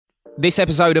This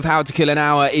episode of How to Kill an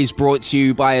Hour is brought to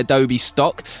you by Adobe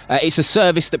Stock. It's a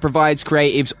service that provides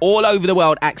creatives all over the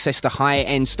world access to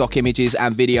high-end stock images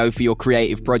and video for your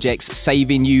creative projects,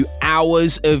 saving you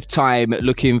hours of time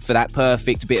looking for that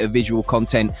perfect bit of visual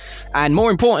content, and more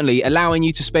importantly, allowing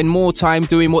you to spend more time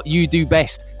doing what you do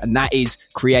best, and that is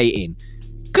creating.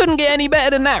 Couldn't get any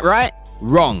better than that, right?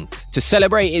 Wrong. To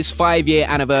celebrate its 5-year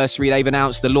anniversary, they've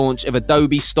announced the launch of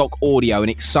Adobe Stock Audio, an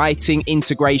exciting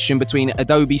integration between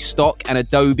Adobe Stock and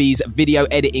Adobe's video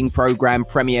editing program,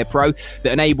 Premiere Pro,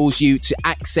 that enables you to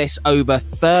access over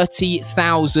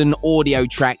 30,000 audio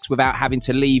tracks without having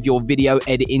to leave your video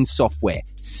editing software.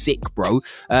 Sick, bro.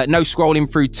 No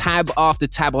scrolling through tab after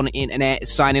tab on the internet,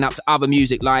 signing up to other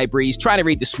music libraries, trying to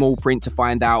read the small print to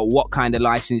find out what kind of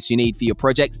license you need for your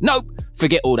project. Nope,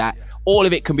 forget all that. All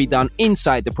of it can be done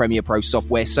inside the Premiere Pro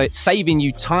software, so it's saving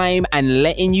you time and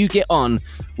letting you get on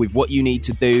with what you need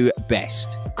to do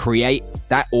best. Create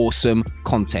that awesome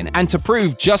content. And to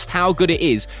prove just how good it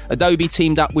is, Adobe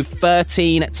teamed up with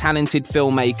 13 talented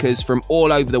filmmakers from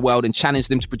all over the world and challenged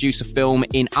them to produce a film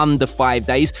in under 5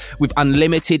 days with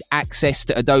unlimited access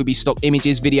to Adobe Stock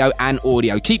images, video, and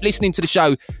audio. Keep listening to the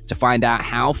show to find out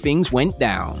how things went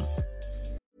down.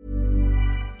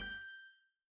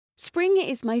 Spring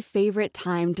is my favorite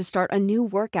time to start a new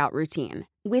workout routine.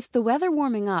 With the weather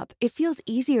warming up, it feels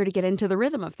easier to get into the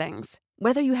rhythm of things.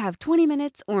 Whether you have 20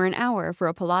 minutes or an hour for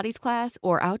a Pilates class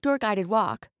or outdoor guided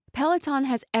walk, Peloton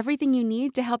has everything you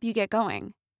need to help you get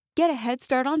going. Get a head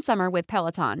start on summer with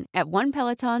Peloton at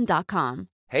onepeloton.com.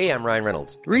 Hey, I'm Ryan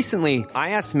Reynolds. Recently,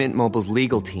 I asked Mint Mobile's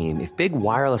legal team if big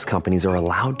wireless companies are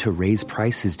allowed to raise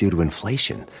prices due to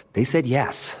inflation. They said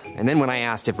yes. And then when I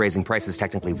asked if raising prices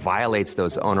technically violates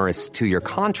those onerous 2-year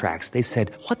contracts, they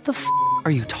said, "What the f***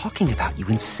 are you talking about, you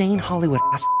insane Hollywood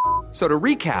ass?" So to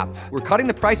recap, we're cutting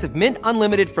the price of Mint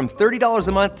Unlimited from $30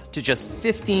 a month to just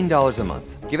 $15 a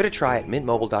month. Give it a try at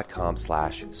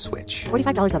mintmobile.com/switch.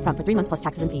 $45 up front for 3 months plus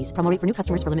taxes and fees. Promo rate for new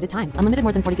customers for limited time. Unlimited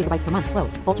more than 40 gigabytes per month.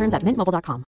 Slows full terms at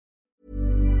mintmobile.com.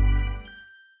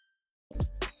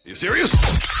 You serious?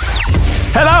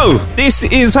 Hello, this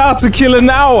is How to Kill an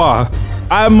Hour.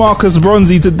 I'm Marcus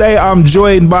Bronzy. Today I'm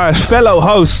joined by fellow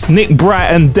hosts Nick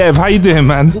Bright and Dev. How you doing,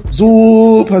 man?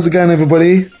 Zoop, how's it going,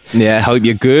 everybody? Yeah, hope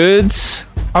you're good.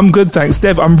 I'm good, thanks,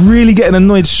 Dev. I'm really getting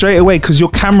annoyed straight away because your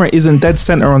camera isn't dead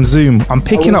center on Zoom. I'm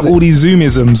picking up all these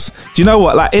Zoomisms. Do you know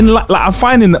what? I'm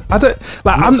finding that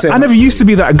I never used to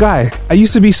be that guy. I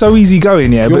used to be so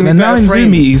easygoing, yeah. But then now in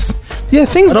Zoom meetings,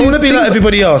 things. I don't want to be like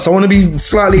everybody else. I want to be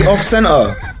slightly off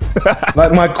center,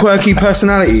 like my quirky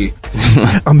personality.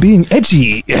 I'm being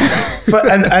edgy.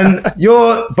 and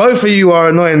both of you are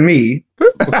annoying me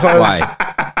because. Why?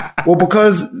 Well,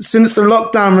 because since the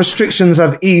lockdown restrictions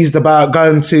have eased about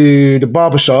going to the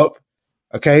barbershop,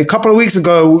 okay, a couple of weeks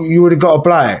ago, you would have got a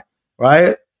blight,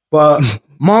 right? But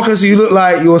Marcus, you look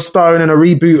like you're starring in a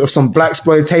reboot of some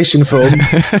blaxploitation film.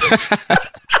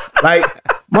 Like,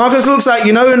 Marcus looks like,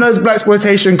 you know, in those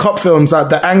blaxploitation cop films, like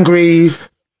the angry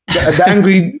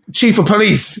chief of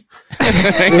police.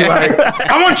 Like,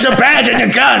 I want your badge and your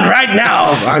gun right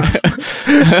now.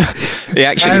 He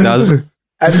actually does.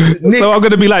 Nick, so I'm going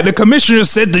to be like, the commissioner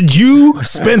said that you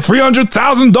spent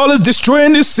 $300,000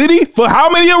 destroying this city for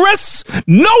how many arrests?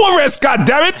 No arrests,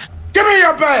 goddammit! Give me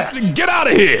your badge! Get out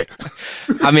of here!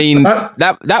 I mean,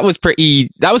 that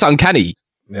was uncanny.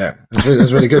 Yeah,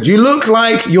 that's really good. You look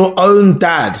like your own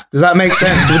dad. Does that make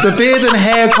sense? With the beard and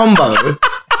hair combo,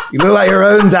 you look like your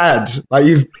own dad. Like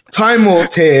you've time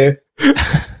warped here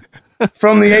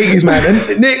from the 80s, man. And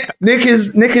Nick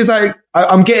is like,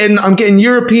 I'm getting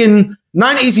European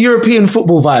 90s European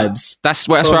football vibes. That's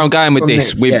where I'm going with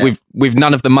this. With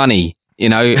none of the money, you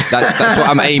know. That's what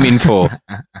I'm aiming for.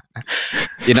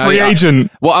 You know, free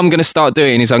agent. What I'm going to start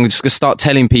doing is I'm just going to start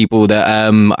telling people that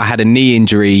I had a knee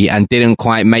injury and didn't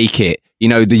quite make it. You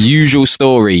know, the usual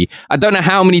story. I don't know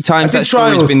how many times that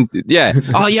story's been. Yeah.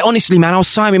 Oh yeah. Honestly, man, I was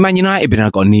signed with Man United, but I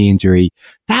got a knee injury.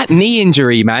 That knee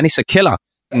injury, man, it's a killer.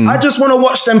 I just want to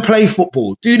watch them play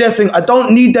football, do their thing. I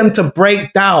don't need them to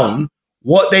break down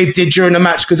what they did during the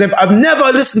match. Because if I've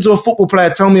never listened to a football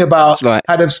player tell me about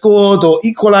how they've scored or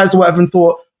equalized or whatever and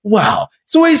thought, wow,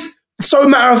 it's always so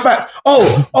matter of fact.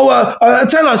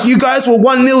 Tell us, you guys were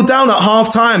 1-0 down at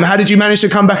half time. How did you manage to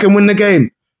come back and win the game?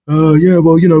 We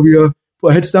put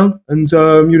our heads down and,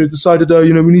 decided,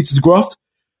 we needed to graft.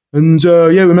 And,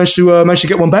 we managed to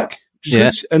get one back, which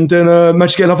is good. And then,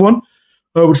 managed to get another one,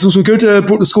 which is also good.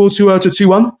 Brought the score to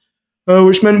 2-1.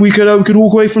 which meant we could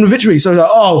walk away from the victory. So like,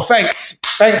 oh, thanks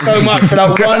so much for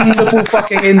that wonderful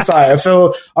fucking insight. I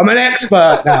feel I'm an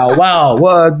expert now. Wow,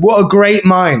 what a great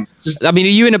mind. I mean, are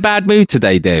you in a bad mood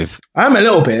today, Dev? I'm a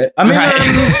little bit. I mean,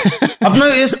 I've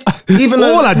noticed even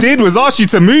all I did was ask you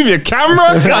to move your camera.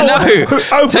 I know.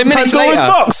 Open 10 minutes Pandora's later.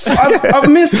 box. I've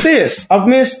missed this. I've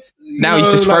missed. Now he's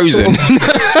just frozen.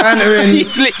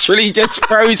 He's literally just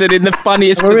frozen in the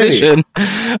funniest position.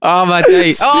 Oh, my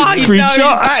days. Oh,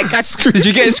 Screenshot. Did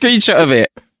you get a screenshot of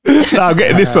it? No, I'm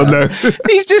getting this on though.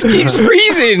 He just keeps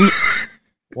freezing.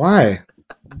 Why?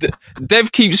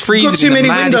 Dev keeps freezing in the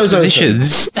maddest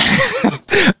positions.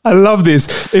 I love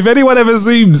this. If anyone ever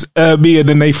zooms me and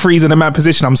then they freeze in a mad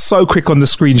position, I'm so quick on the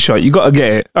screenshot. You got to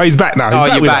get it. Oh, he's back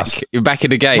now. You're back. You're back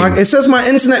in the game. It says my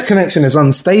internet connection is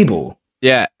unstable.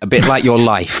 Yeah, a bit like your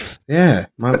life. Yeah,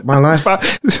 my life.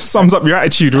 This sums up your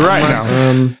attitude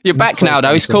now. You're back now,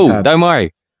 though. It's cool. Tabs. Don't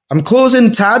worry. I'm closing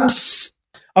tabs.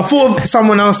 I thought of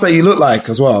someone else that you look like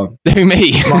as well. Who,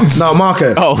 me? No,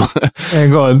 Marcus. Oh.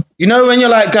 Hang on. You know when you're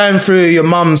like going through your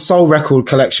mum's soul record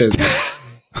collection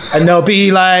and there'll be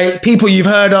like people you've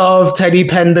heard of, Teddy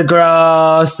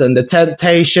Pendergrass and the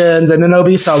Temptations, and then there'll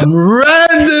be some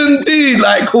random dude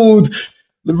like called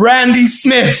Randy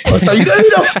Smith or so. You go, who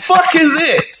the fuck is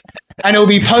this? And he'll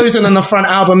be posing on the front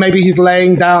album. Maybe he's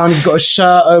laying down, he's got a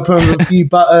shirt open with a few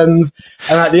buttons,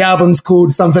 and like the album's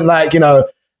called something like,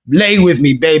 Lay With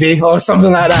Me, Baby, or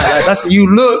something like that. Like you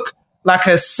look like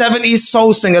a 70s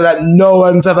soul singer that no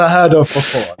one's ever heard of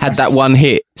before. Had that one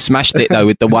hit. Smashed it though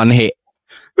with the one hit.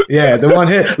 Yeah, the one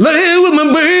hit. Lay with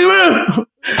me, baby.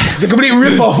 It's a complete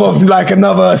rip-off of like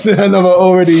another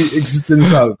already existing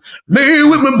song. Lay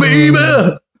with me, baby.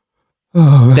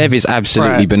 Dev is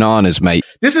absolutely bananas, mate.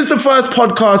 This is the first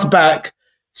podcast back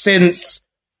since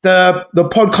the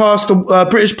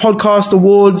British Podcast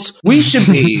Awards. We should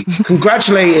be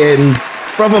congratulating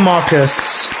Brother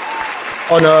Marcus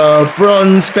on a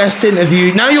bronze best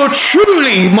interview. Now you're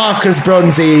truly Marcus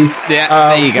Bronzy.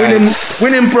 Yeah, there you go.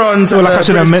 Winning bronze. Well, like I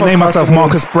should have named myself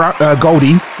Marcus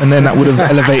Goldie, and then that would have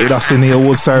elevated us in the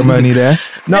awards ceremony there.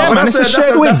 No, yeah, but man,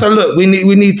 that's a look. We need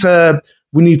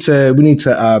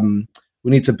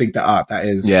to big that up. That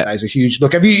is a huge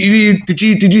look. Did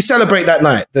you celebrate that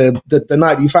night? The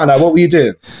night you found out? What were you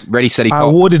doing? Ready, steady, I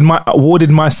awarded myself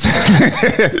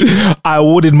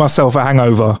a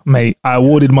hangover, mate. I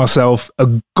awarded myself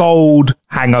a gold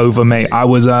hangover, mate. I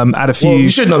was at a few. Well, you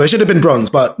should know. They should have been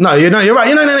bronze, but no, you're right.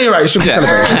 You're right. You should be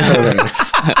celebrating.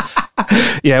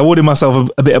 Yeah, I awarded myself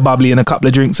a bit of bubbly and a couple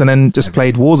of drinks, and then just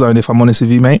played Warzone, if I'm honest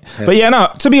with you, mate. Yeah. But yeah, no,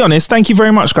 to be honest, thank you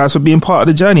very much, guys, for being part of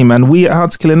the journey, man. We at How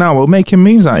to Kill an Hour, we're making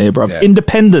moves out here, bruv. Yeah.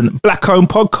 Independent, black-owned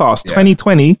podcast,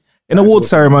 2020, in award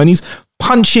ceremonies,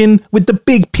 punching with the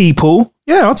big people.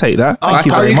 Yeah, I'll take that. Thank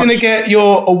you very much. Are you going to get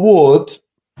your award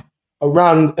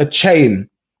around a chain,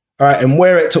 all right, and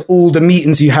wear it to all the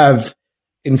meetings you have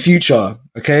in future,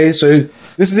 okay? So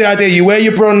this is the idea. You wear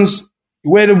the bronze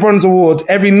award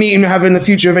every meeting you have in the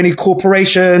future of any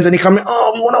corporations, and you come in,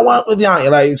 we want to work with you.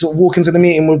 You're like, you sort of walk into the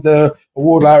meeting with the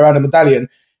award like around the medallion.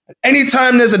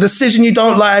 Anytime there's a decision you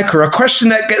don't like or a question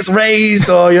that gets raised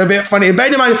or you're a bit funny,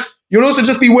 bear in mind, you'll also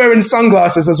just be wearing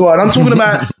sunglasses as well. And I'm talking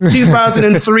about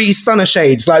 2003 stunner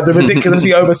shades, like the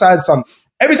ridiculously oversized some.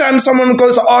 Every time someone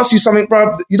goes to ask you something,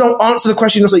 bro, you don't answer the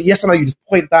question. You just say yes or no. You just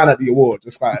point down at the award.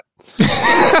 Just like...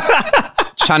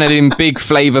 channeling big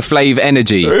Flavor Flav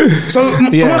energy. So,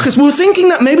 Marcus, we were thinking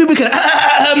that maybe we could...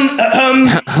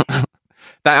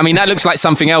 that looks like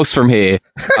something else from here.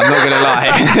 I'm not going to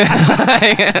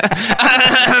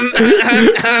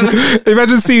lie.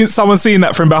 Imagine someone seeing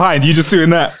that from behind, you just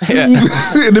doing that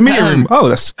in the meeting room. Oh,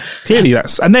 that's clearly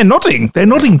and they're nodding. They're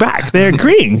nodding back. They're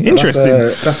agreeing. Interesting.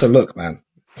 That's a look, man.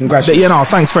 Congratulations. But,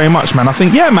 thanks very much, man. I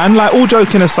think, man, like all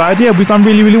joking aside, we've done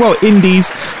really, really well.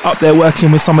 Indies up there working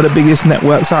with some of the biggest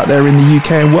networks out there in the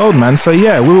UK and world, man. So,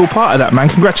 we're all part of that, man.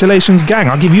 Congratulations, gang.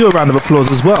 I'll give you a round of applause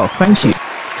as well. Thank you.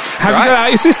 Have you got out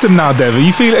of your system now, Dev? Are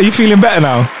you feeling better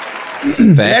now?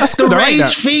 Let the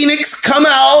Rage Phoenix come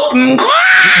out.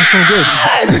 That's all good.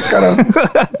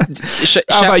 Just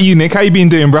How about you, Nick? How you been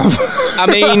doing, bruv?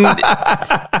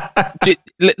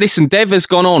 Listen, Dev has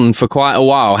gone on for quite a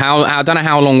while. I don't know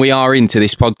how long we are into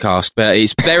this podcast, but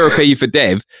it's therapy for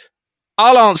Dev.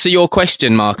 I'll answer your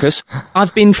question, Marcus.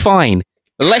 I've been fine.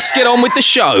 Let's get on with the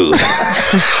show.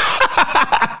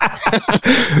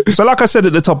 So like I said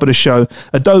at the top of the show,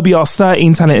 Adobe asked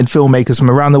 13 talented filmmakers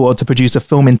from around the world to produce a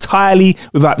film entirely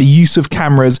without the use of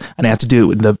cameras, and they had to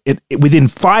do it within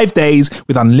 5 days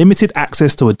with unlimited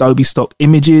access to Adobe stock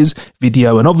images,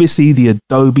 video, and obviously the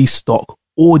Adobe stock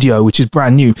Audio, which is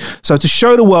brand new. So to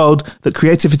show the world that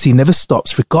creativity never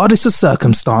stops, regardless of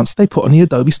circumstance, they put on the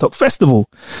Adobe Stock Festival.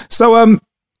 So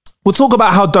we'll talk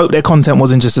about how dope their content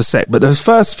was in just a sec, but the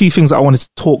first few things that I wanted to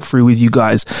talk through with you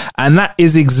guys, and that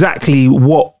is exactly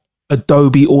what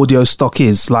Adobe Audio Stock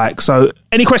is like. So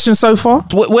any questions so far?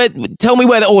 Tell me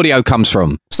where the audio comes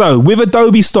from. So with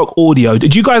Adobe Stock Audio,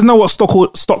 did you guys know what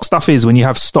stock stuff is when you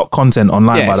have stock content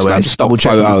online, by the way? Like stock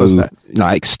photo,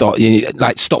 like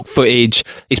stock footage.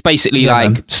 It's basically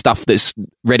stuff that's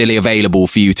readily available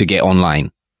for you to get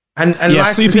online. And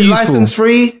is it license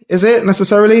free? Is it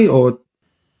necessarily, or?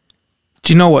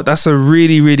 Do you know what? That's a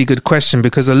really, really good question,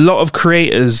 because a lot of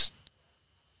creators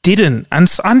didn't. And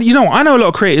you know, I know a lot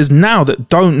of creators now that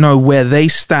don't know where they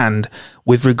stand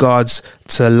with regards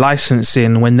to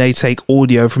licensing when they take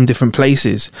audio from different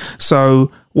places.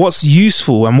 So what's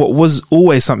useful, and what was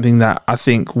always something that I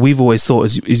think we've always thought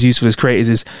is useful as creators,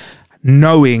 is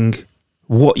knowing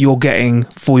what you're getting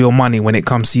for your money when it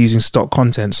comes to using stock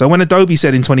content. So when Adobe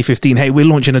said in 2015, hey, we're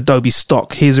launching Adobe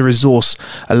Stock, here's a resource,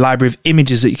 a library of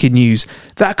images that you can use,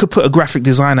 that could put a graphic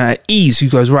designer at ease who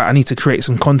goes, right, I need to create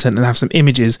some content and have some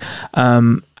images,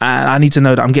 and I need to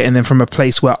know that I'm getting them from a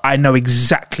place where I know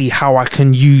exactly how I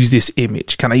can use this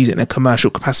image. Can I use it in a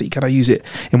commercial capacity? Can I use it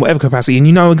in whatever capacity? And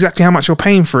you know exactly how much you're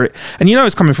paying for it, and you know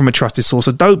it's coming from a trusted source,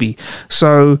 Adobe.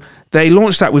 So they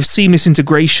launched that with seamless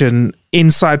integration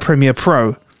inside Premiere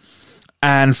Pro.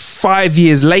 And 5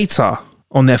 years later,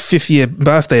 on their 5th year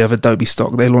birthday of Adobe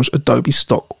Stock, they launched Adobe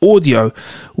Stock Audio,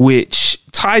 which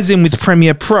ties in with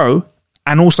Premiere Pro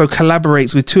and also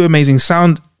collaborates with two amazing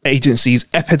sound agencies,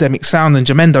 Epidemic Sound and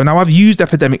Jamendo. Now, I've used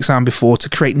Epidemic Sound before to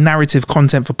create narrative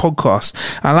content for podcasts.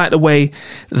 I like the way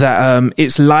that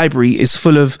its library is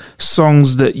full of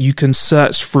songs that you can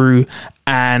search through,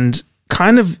 and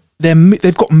kind of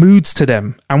they've got moods to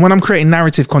them. And when I'm creating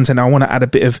narrative content, I want to add a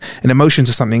bit of an emotion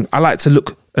to something. I like to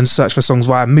look and search for songs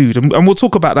via mood. And we'll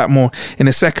talk about that more in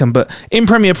a second. But in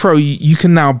Premiere Pro, you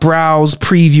can now browse,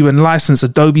 preview, and license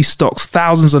Adobe Stock's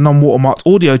thousands of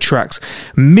non-watermarked audio tracks,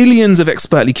 millions of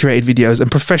expertly created videos,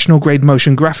 and professional grade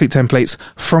motion graphic templates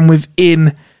from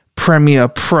within Premiere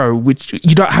Pro, which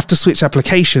you don't have to switch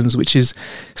applications, which is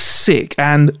sick.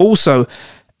 And also,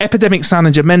 Epidemic Sound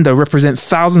and Jamendo represent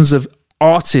thousands of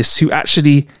artists who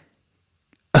actually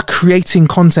are creating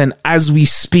content as we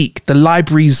speak. The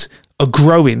libraries are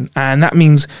growing, and that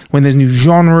means when there's new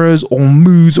genres or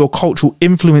moods or cultural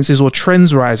influences or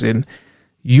trends rising,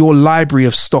 your library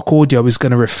of stock audio is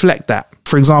going to reflect that.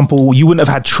 For example, you wouldn't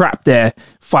have had trap there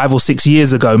 5 or 6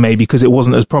 years ago, maybe, because it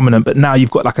wasn't as prominent, but now you've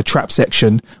got like a trap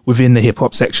section within the hip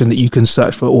hop section that you can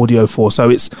search for audio for. So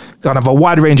it's kind of a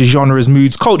wide range of genres,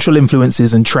 moods, cultural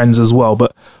influences, and trends as well.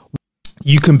 But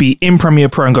you can be in Premiere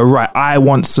Pro and go, right, I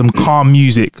want some calm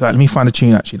music. Let me find a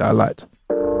tune actually that I liked.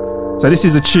 So this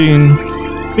is a tune,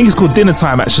 I think it's called Dinner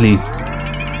Time actually.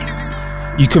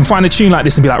 You can find a tune like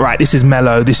this and be like, right, this is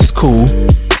mellow, this is cool.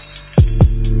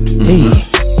 Hey.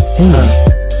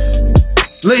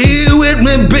 Lay with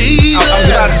me, baby. I was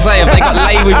about to say, if they got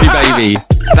lay with me, baby.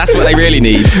 That's what they really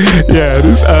need.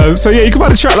 Yeah. So yeah, you can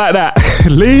find a track like that.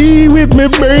 Lay with me,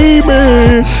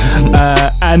 baby.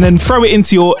 And then throw it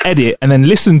into your edit and then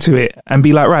listen to it and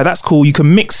be like, right, that's cool. You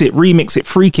can mix it, remix it,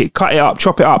 freak it, cut it up,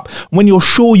 chop it up. When you're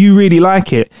sure you really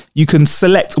like it, you can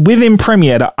select within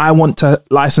Premiere that I want to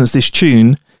license this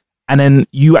tune. And then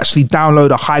you actually download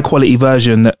a high quality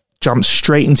version that jumps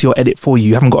straight into your edit for you.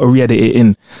 You haven't got to re-edit it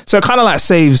in. So it kind of like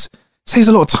saves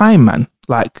a lot of time, man.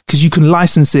 Like, because you can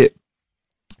license it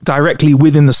directly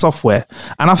within the software.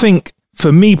 And I think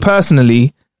for me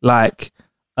personally, like,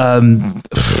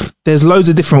 there's loads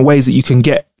of different ways that you can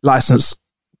get licensed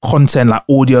content, like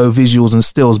audio, visuals, and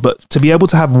stills. But to be able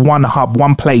to have one hub,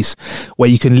 one place where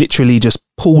you can literally just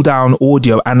pull down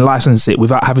audio and license it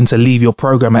without having to leave your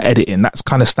programmer editing, that's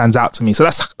kind of stands out to me. So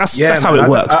that's how it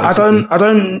works. I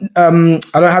don't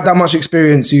have that much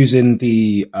experience using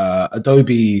the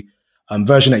Adobe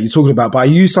version that you're talking about, but I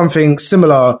use something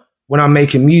similar when I'm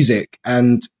making music.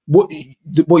 And what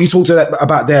you talked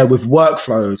about there with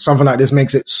workflow, something like this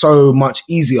makes it so much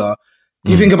easier.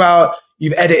 You think about,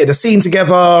 you've edited a scene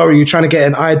together, or you're trying to get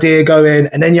an idea going,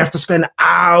 and then you have to spend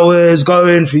hours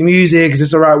going through music. Is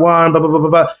this the right one? Blah, blah, blah, blah,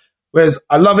 blah. Whereas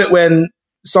I love it when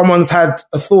someone's had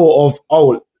a thought of,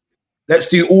 oh, let's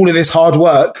do all of this hard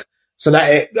work so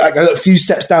that like a few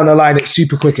steps down the line, it's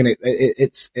super quick and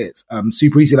it's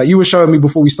super easy. Like you were showing me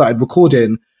before we started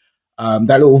recording, that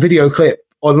little video clip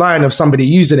online of somebody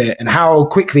using it and how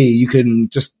quickly you can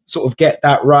just sort of get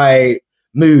that right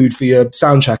mood for your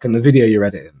soundtrack and the video you're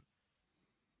editing.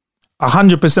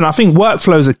 100%. I think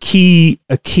workflow is a key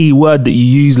word that you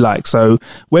use. Like, so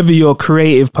whether you're a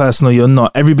creative person or you're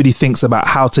not, everybody thinks about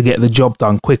how to get the job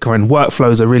done quicker, and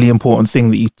workflow is a really important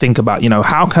thing that you think about. You know,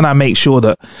 how can I make sure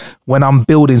that when I'm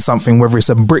building something, whether it's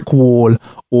a brick wall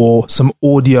or some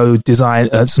audio design,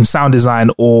 some sound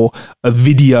design, or a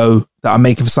video that I'm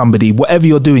making for somebody, whatever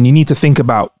you're doing, you need to think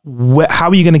about how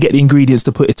are you going to get the ingredients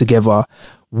to put it together,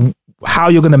 how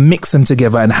you're going to mix them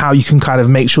together, and how you can kind of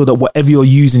make sure that whatever you're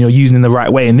using in the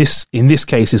right way. In this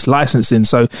case, it's licensing.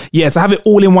 So yeah, to have it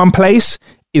all in one place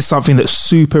is something that's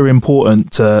super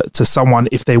important to someone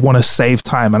if they want to save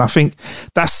time. And I think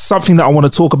that's something that I want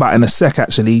to talk about in a sec,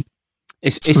 actually,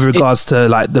 with regards to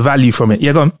like the value from it.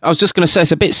 Yeah, go on. I was just going to say,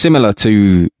 it's a bit similar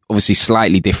to, obviously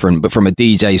slightly different, but from a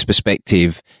DJ's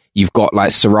perspective, you've got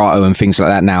like Serato and things like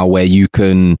that now, where you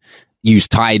can use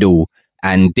Tidal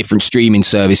and different streaming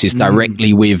services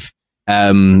directly with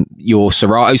your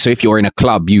Serato. So if you're in a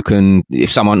club, you can, if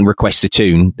someone requests a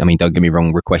tune, I mean, don't get me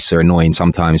wrong, requests are annoying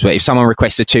sometimes, but if someone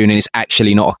requests a tune and it's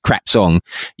actually not a crap song,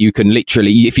 you can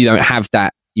literally, if you don't have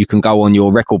that, you can go on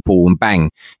your record pool and bang,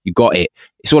 you got it.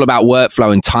 It's all about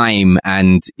workflow and time,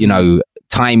 and, you know,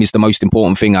 time is the most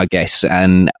important thing, I guess.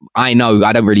 And I know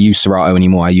I don't really use Serato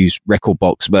anymore. I use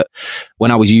Rekordbox. But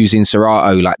when I was using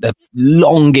Serato, like the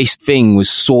longest thing was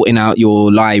sorting out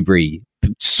your library,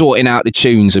 sorting out the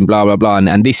tunes and blah, blah, blah.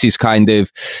 And this is kind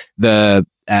of the,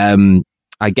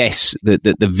 I guess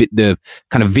the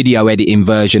kind of video editing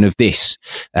version of this.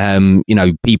 You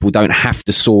know, people don't have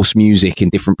to source music in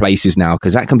different places now,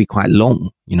 because that can be quite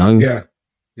long, you know? Yeah.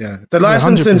 Yeah. The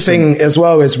licensing thing as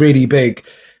well is really big.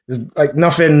 There's like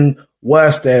nothing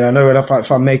worse than, I know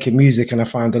if I'm making music and I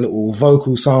find a little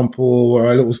vocal sample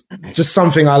or a little, just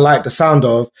something I like the sound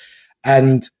of,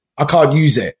 and I can't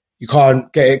use it. You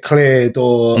can't get it cleared,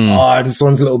 or, this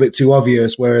one's a little bit too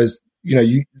obvious. Whereas, you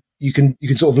know, you can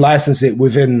sort of license it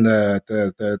within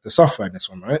the software in this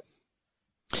one, right?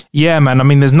 Yeah, man. I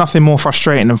mean, there's nothing more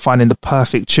frustrating than finding the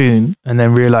perfect tune and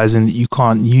then realizing that you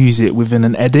can't use it within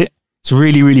an edit. It's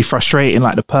really, really frustrating,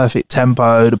 like the perfect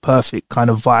tempo, the perfect kind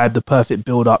of vibe, the perfect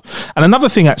build up. And another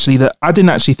thing actually that I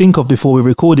didn't actually think of before we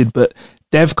recorded, but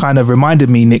Dev kind of reminded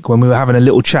me, Nick, when we were having a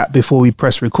little chat before we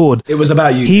press record. It was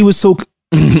about you. He was talking.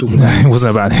 It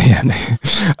wasn't about it.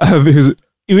 Yeah.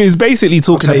 It was basically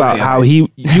talking about how you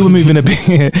were moving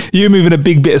a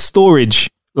big bit of storage,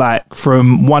 like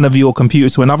from one of your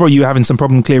computers to another. Or you were having some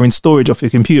problem clearing storage off your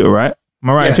computer, right? Am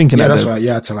I right in thinking that? Yeah, that's right.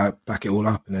 Yeah, to like back it all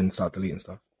up and then start deleting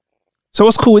stuff. So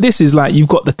what's cool with this is like you've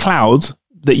got the cloud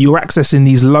that you're accessing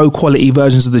these low quality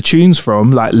versions of the tunes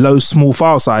from, like low small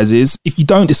file sizes. If you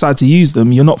don't decide to use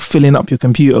them, you're not filling up your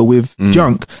computer with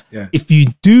junk. Yeah. If you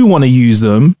do want to use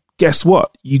them, guess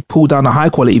what? You pull down a high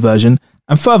quality version.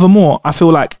 And furthermore, I feel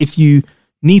like if you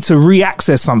need to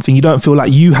re-access something, you don't feel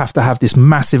like you have to have this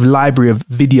massive library of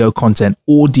video content,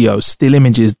 audio, still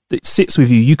images that sits with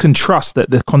you. You can trust that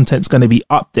the content's going to be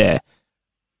up there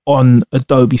on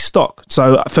Adobe Stock.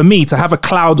 So for me to have a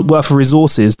cloud worth of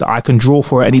resources that I can draw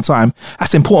for at any time,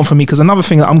 that's important for me, because another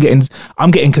thing that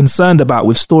I'm getting concerned about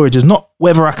with storage is not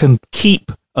whether I can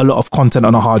keep a lot of content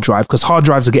on a hard drive, because hard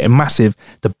drives are getting massive.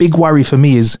 The big worry for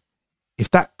me is if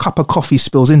that cup of coffee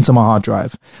spills into my hard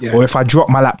drive, or if I drop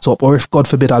my laptop, or if God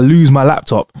forbid I lose my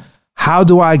laptop, how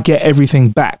do I get everything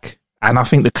back? And I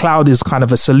think the cloud is kind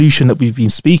of a solution that we've been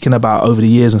speaking about over the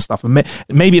years and stuff. And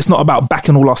maybe it's not about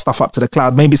backing all our stuff up to the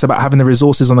cloud. Maybe it's about having the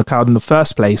resources on the cloud in the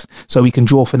first place so we can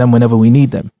draw for them whenever we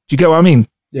need them. Do you get what I mean?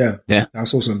 Yeah.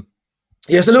 That's awesome.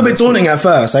 Yeah, it's a little bit daunting at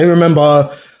first. I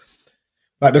remember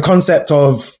like the concept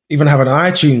of even having an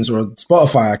iTunes or a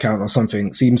Spotify account or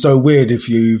something seems so weird if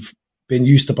you've been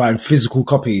used to buying physical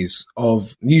copies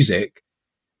of music.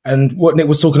 And what Nick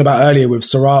was talking about earlier with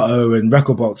Serato and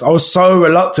Rekordbox, I was so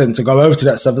reluctant to go over to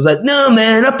that stuff. I was like, no,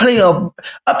 man, I play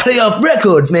off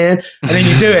records, man. And then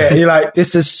you do it and you're like,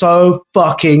 this is so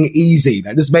fucking easy.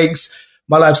 Like, this makes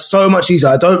my life so much easier.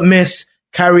 I don't miss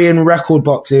carrying record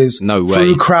boxes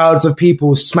through crowds of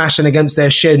people smashing against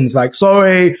their shins. Like,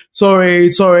 sorry.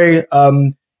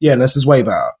 Yeah, this is way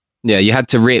better. Yeah, you had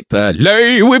to rip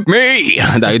Lay With Me.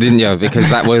 No, didn't you?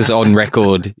 Because that was on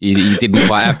record. You didn't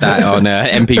quite have that on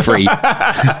MP3.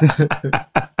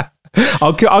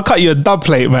 I'll cut you a dub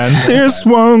plate, man. This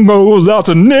one goes out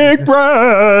to Nick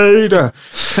Braid.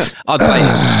 I'd play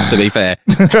it, to be fair.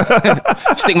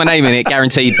 Stick my name in it,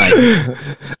 guaranteed, mate.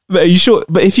 But are you sure?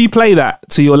 But if you play that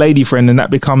to your lady friend and that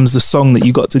becomes the song that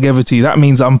you got together to, that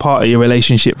means I'm part of your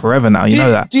relationship forever now. You know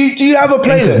that? Do you have a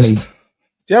playlist?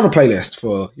 Do you have a playlist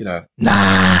for, you know?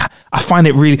 Nah, I find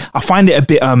it a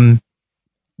bit,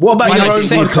 what about your own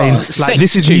podcast? Like,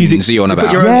 this is music you on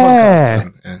about. Yeah.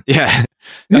 Yeah.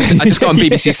 I just go on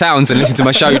BBC Sounds and listen to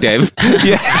my show, Dev.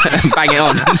 Yeah. Bang it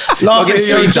on. Laughing at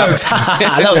your own jokes.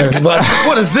 That was a good one.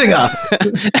 What a zinger.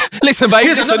 Listen, mate.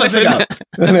 Here's another zinger.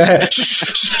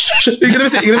 You're going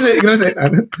to miss it.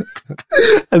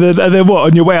 And then what?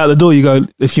 On your way out the door, you go,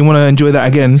 if you want to enjoy that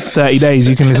again, 30 days,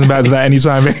 you can listen back to that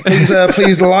anytime.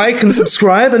 Please like and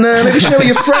subscribe and maybe share with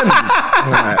your friends.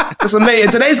 Right. Listen, mate,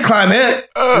 in today's climate,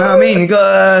 you know what I mean? You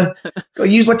got to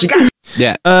use what you got.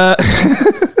 Yeah.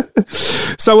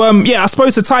 So, I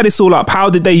suppose to tie this all up, how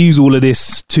did they use all of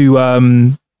this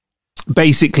to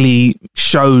basically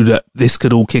show that this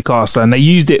could all kick ass? And they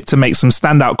used it to make some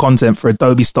standout content for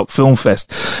Adobe Stock Film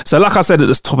Fest. So like I said at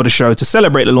the top of the show, to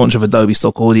celebrate the launch of Adobe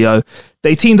Stock Audio,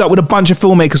 they teamed up with a bunch of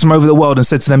filmmakers from over the world and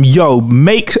said to them, yo,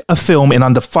 make a film in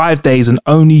under 5 days and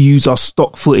only use our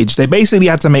stock footage. They basically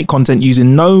had to make content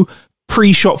using no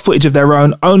pre-shot footage of their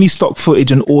own, only stock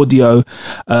footage and audio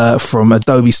from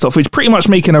Adobe Stock Footage, pretty much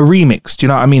making a remix. Do you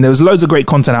know what I mean? There was loads of great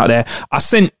content out there. I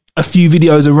sent a few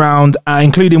videos around,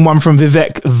 including one from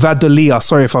Vivek Vadolia.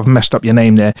 Sorry if I've messed up your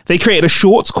name there. They created a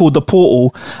short called The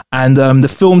Portal, and the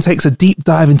film takes a deep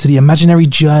dive into the imaginary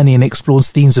journey and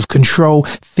explores themes of control,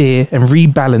 fear, and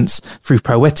rebalance through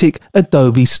poetic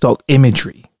Adobe stock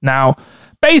imagery. Now,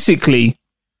 basically,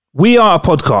 we are a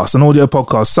podcast, an audio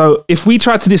podcast. So if we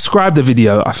tried to describe the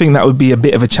video, I think that would be a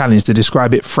bit of a challenge to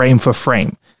describe it frame for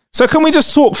frame. So can we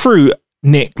just talk through,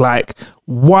 Nick, like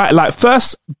why, like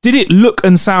first, did it look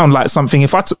and sound like something,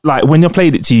 if like when you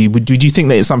played it to you, did you think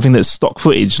that it's something that's stock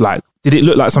footage? Like, did it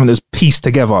look like something that's pieced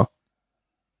together?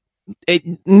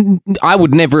 I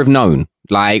would never have known,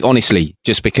 like, honestly,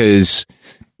 just because,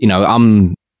 you know,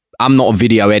 I'm not a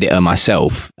video editor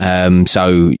myself.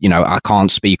 So, you know, I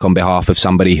can't speak on behalf of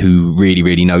somebody who really,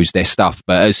 really knows their stuff.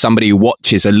 But as somebody who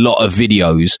watches a lot of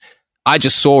videos, I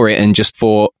just saw it and just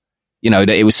thought, you know,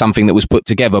 that it was something that was put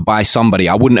together by somebody.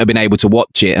 I wouldn't have been able to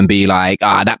watch it and be like,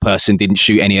 that person didn't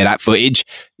shoot any of that footage.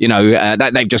 You know,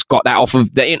 that they've just got that off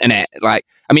of the internet. Like,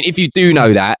 I mean, if you do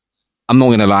know that, I'm not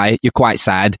going to lie, you're quite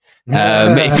sad.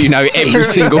 If you know every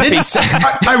single piece.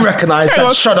 I recognise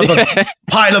that shot of a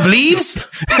pile of leaves.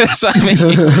 So, I mean,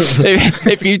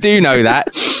 if you do know that,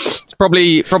 it's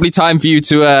probably time for you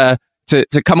to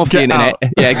come off the internet.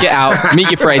 Yeah, get out,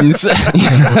 meet your friends.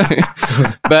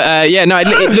 But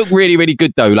it looked really, really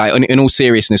good though. Like in all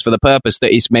seriousness, for the purpose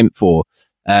that it's meant for,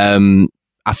 I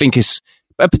think it's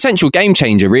a potential game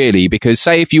changer, really, because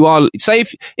even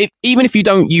if you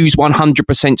don't use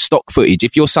 100% stock footage,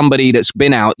 if you're somebody that's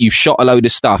been out, you've shot a load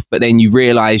of stuff, but then you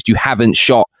realized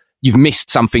you've missed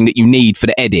something that you need for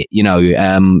the edit, you know,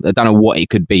 I don't know what it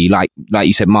could be. Like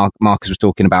you said, Marcus was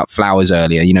talking about flowers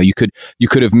earlier. You know, you could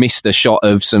have missed a shot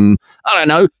of some, I don't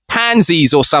know,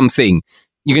 pansies or something.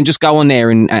 You can just go on there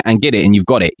and get it and you've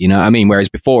got it, you know what I mean? Whereas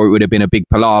before it would have been a big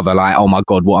palaver, like, oh my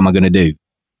God, what am I going to do?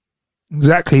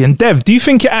 Exactly. And Dev, do you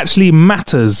think it actually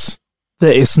matters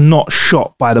that it's not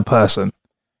shot by the person,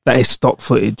 that it's stock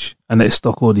footage and that it's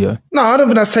stock audio? No, I don't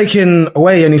think that's taking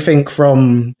away anything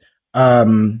from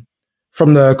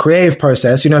the creative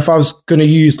process. You know, if I was going to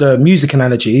use the music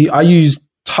analogy, I use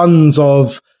tons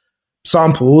of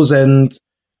samples and,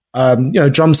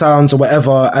 drum sounds or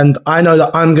whatever. And I know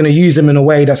that I'm going to use them in a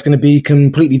way that's going to be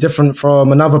completely different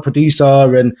from another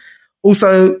producer. And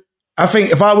also, I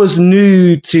think if I was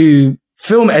new to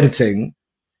film editing,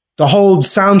 the whole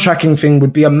soundtracking thing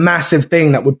would be a massive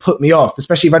thing that would put me off,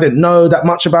 especially if I didn't know that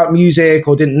much about music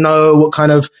or didn't know what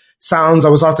kind of sounds I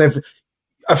was after.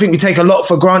 I think we take a lot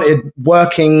for granted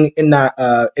working in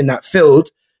that field.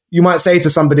 You might say to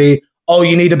somebody, oh,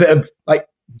 you need a bit of like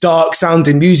dark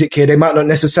sounding music here. They might not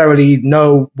necessarily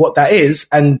know what that is.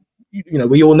 And, you know,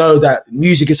 we all know that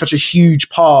music is such a huge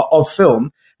part of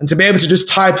film. And to be able to just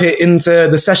type it into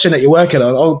the session that you're working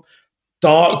on, oh,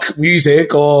 dark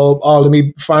music, or let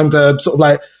me find a sort of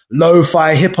like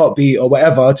lo-fi hip hop beat or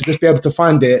whatever, to just be able to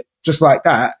find it just like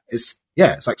that, it's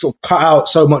like sort of cut out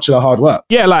so much of the hard work.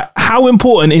 Yeah, like how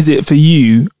important is it for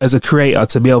you as a creator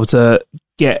to be able to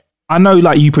get, I know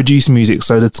like you produce music,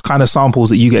 so the kind of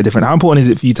samples that you get are different. How important is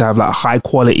it for you to have like high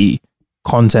quality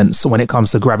content when it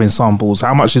comes to grabbing samples?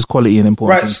 How much is quality an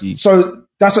important thing for you? So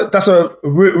that's a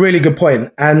really good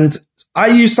point. And I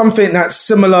use something that's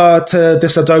similar to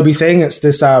this Adobe thing. It's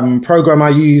this program I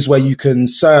use where you can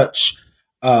search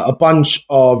a bunch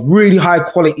of really high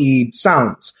quality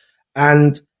sounds.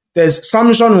 And there's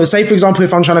some genres, say for example,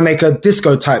 if I'm trying to make a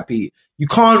disco type beat, you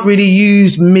can't really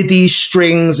use MIDI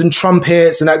strings and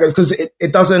trumpets and that, because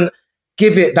it doesn't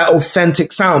give it that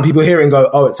authentic sound. People hear it and go,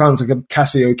 oh, it sounds like a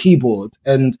Casio keyboard.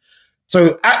 And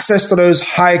so access to those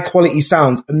high quality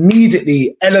sounds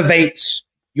immediately elevates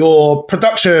your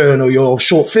production or your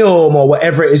short film or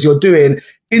whatever it is you're doing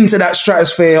into that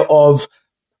stratosphere of,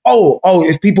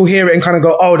 if people hear it and kind of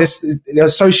go, they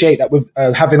associate that with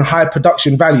having high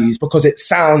production values because it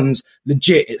sounds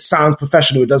legit, it sounds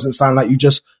professional, it doesn't sound like you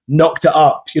just knocked it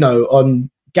up,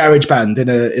 on GarageBand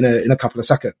in a couple of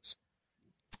seconds.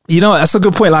 That's a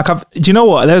good point. Like, do you know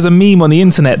what? There's a meme on the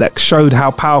internet that showed how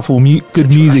powerful good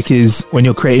music is when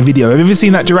you're creating video. Have you ever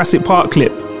seen that Jurassic Park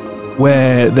clip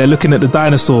where they're looking at the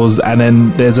dinosaurs and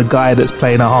then there's a guy that's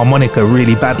playing a harmonica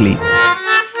really badly?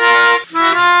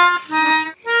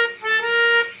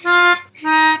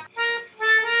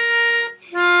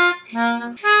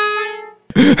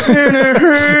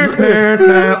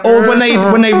 Or when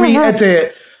they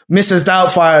re-edit Mrs.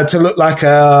 Doubtfire to look like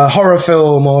a horror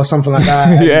film or something like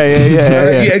that.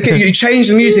 Yeah. You change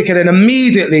the music and then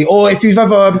immediately, or if you've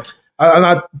ever, and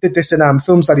I did this in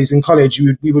film studies in college,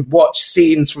 we would watch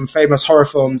scenes from famous horror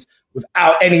films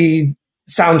without any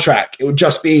soundtrack. It would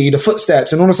just be the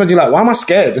footsteps, and all of a sudden you're like, why am I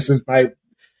scared? This is like,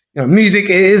 music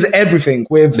is everything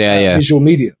with visual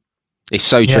media. It's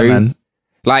so true. Man.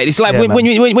 Like, it's like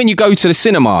when you go to the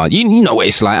cinema, you know what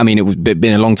it's like. I mean, it's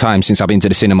been a long time since I've been to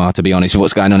the cinema, to be honest, with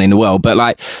what's going on in the world. But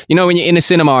like, when you're in the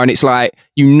cinema and it's like,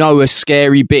 a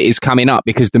scary bit is coming up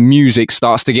because the music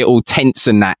starts to get all tense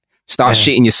and that. Start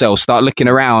shitting yourself, start looking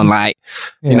around like,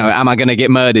 am I going to get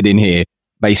murdered in here?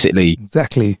 Basically.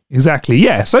 Exactly.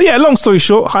 Yeah. So long story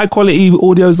short, high quality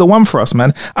audio is the one for us,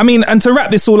 man. I mean, and to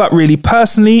wrap this all up really,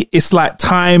 personally, it's like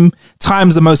time's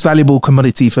the most valuable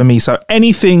commodity for me. So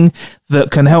anything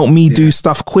that can help me do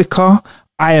stuff quicker,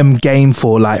 I am game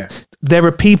for. Like, there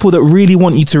are people that really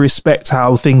want you to respect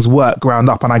how things work ground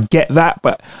up, and I get that,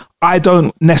 but I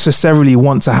don't necessarily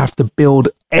want to have to build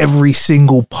every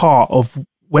single part of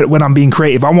when I'm being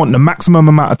creative. I want the maximum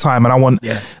amount of time, and I want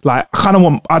I don't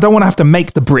want to have to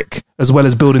make the brick as well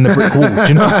as building the brick wall. Do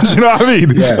you know what I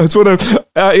mean? Yeah.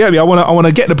 I want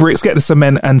to get the bricks, get the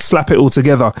cement, and slap it all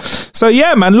together. So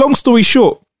man, long story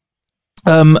short,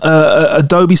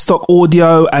 Adobe Stock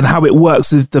Audio and how it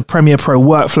works with the Premiere Pro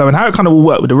workflow and how it kind of will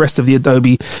work with the rest of the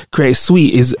Adobe Creative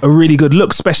Suite is a really good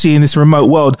look, especially in this remote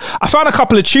world. I found a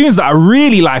couple of tunes that I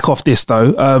really like off this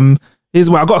though.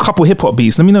 I got a couple hip hop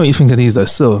beats. Let me know what you think of these though.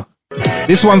 Still,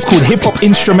 this one's called Hip Hop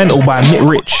Instrumental by Mitt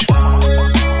Rich.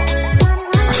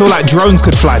 I feel like drones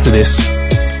could fly to this.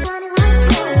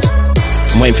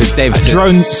 I'm waiting for Dave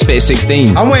to spit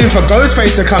 16. I'm waiting for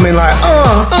Ghostface to come in like,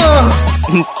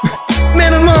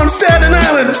 man, I'm on Staten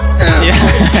Island.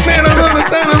 Man, I'm on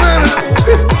Staten Island.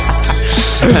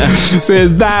 So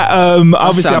there's that.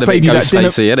 Obviously, I played you that dinner.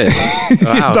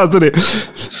 Wow. It does, doesn't it?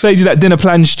 Played you that Dinner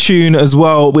Plans tune as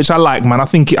well, which I like, man. I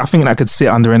think that could sit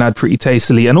under an ad pretty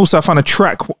tastily. And also, I found a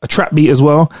trap beat as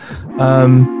well.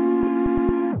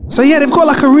 So yeah, they've got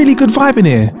like a really good vibe in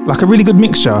here, like a really good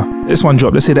mixture. This one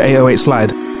dropped. Let's hear the 808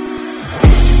 slide.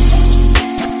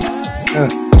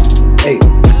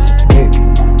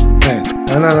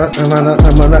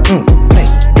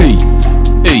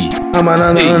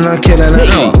 I'm killing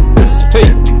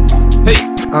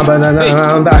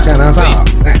I'm back and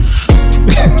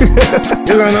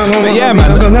yeah,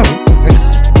 man.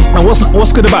 And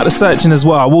what's good about the searching as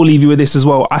well, I will leave you with this as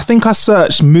well. I think I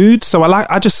searched mood, so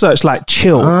I just searched like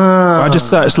chill, or I just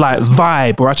searched like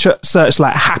vibe, or I searched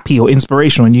like happy or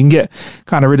inspirational, and you can get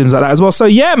kind of rhythms like that as well. So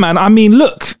yeah, man, I mean,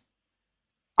 look,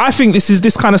 I think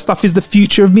this kind of stuff is the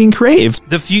future of being creative.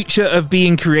 The future of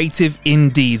being creative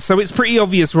indeed. So it's pretty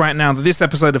obvious right now that this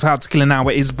episode of How to Kill an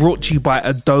Hour is brought to you by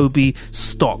Adobe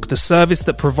Stock, the service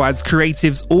that provides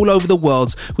creatives all over the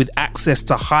world with access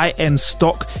to high-end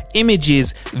stock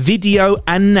images, video,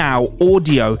 and now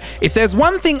audio. If there's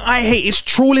one thing I hate, it's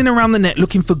trawling around the net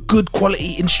looking for good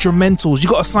quality instrumentals. You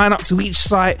got to sign up to each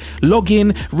site, log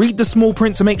in, read the small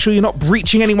print to make sure you're not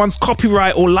breaching anyone's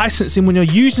copyright or licensing when you're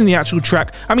using the actual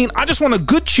track. I mean, I just want a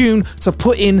good tune to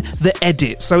put in the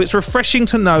edit. So it's refreshing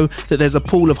to know that there's a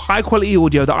pool of high quality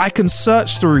audio that I can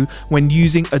search through when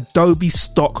using Adobe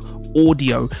Stock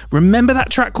Audio. Remember that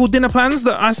track called Dinner Plans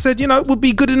that I said, would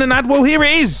be good in an ad? Well, here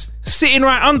it is, sitting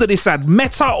right under this ad.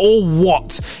 Meta or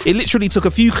what? It literally took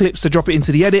a few clips to drop it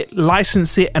into the edit,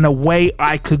 license it, and away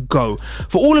I could go.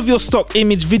 For all of your stock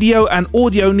image, video, and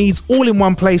audio needs all in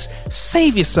one place,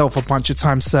 save yourself a bunch of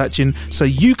time searching so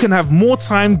you can have more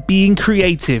time being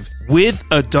creative with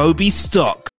Adobe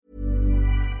Stock.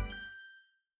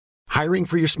 Hiring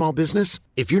for your small business?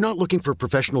 If you're not looking for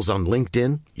professionals on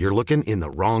LinkedIn, you're looking in the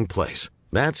wrong place.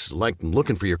 That's like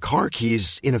looking for your car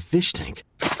keys in a fish tank.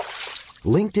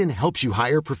 LinkedIn helps you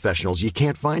hire professionals you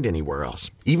can't find anywhere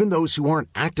else, even those who aren't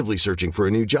actively searching for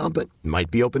a new job but might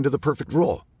be open to the perfect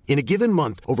role. In a given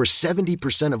month, over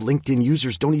 70% of LinkedIn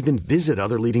users don't even visit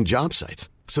other leading job sites.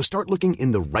 So start looking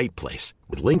in the right place.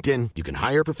 With LinkedIn, you can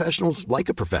hire professionals like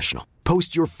a professional.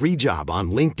 Post your free job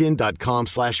on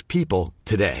linkedin.com/people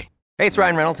today. Hey, it's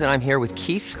Ryan Reynolds, and I'm here with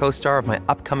Keith, co-star of my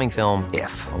upcoming film,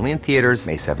 If, only in theaters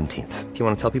May 17th. Do you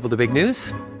want to tell people the big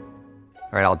news?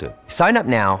 All right, I'll do it. Sign up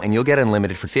now and you'll get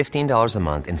unlimited for $15 a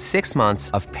month and 6 months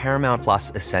of Paramount Plus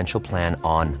Essential Plan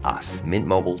on us.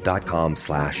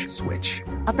 MintMobile.com/switch.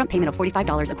 Upfront payment of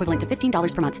 $45 equivalent to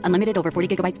 $15 per month. Unlimited over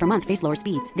 40 gigabytes per month. Face lower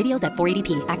speeds. Videos at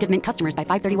 480p. Active Mint customers by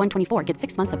 531.24 get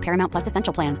 6 months of Paramount Plus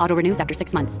Essential Plan. Auto renews after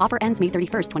 6 months. Offer ends May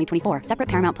 31st, 2024. Separate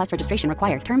Paramount Plus registration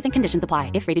required. Terms and conditions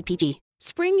apply if rated PG.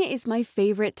 Spring is my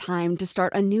favorite time to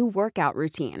start a new workout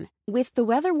routine. With the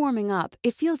weather warming up,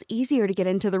 it feels easier to get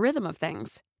into the rhythm of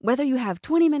things. Whether you have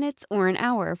 20 minutes or an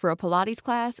hour for a Pilates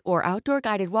class or outdoor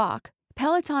guided walk,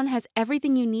 Peloton has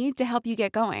everything you need to help you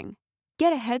get going.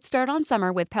 Get a head start on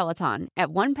summer with Peloton at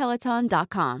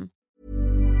onepeloton.com.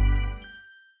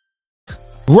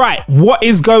 Right, what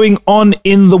is going on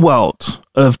in the world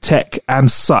of tech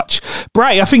and such?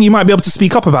 Bright, I think you might be able to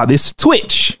speak up about this.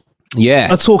 Twitch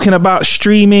are talking about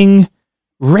streaming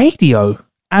radio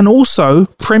and also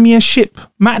Premiership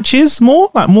matches,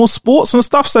 more sports and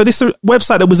stuff. So this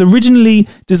website that was originally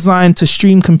designed to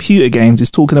stream computer games is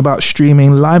talking about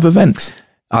streaming live events.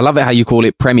 I love it how you call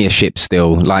it Premiership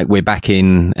still, like we're back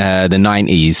in the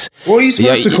 90s. What are you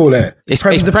supposed to call it? It's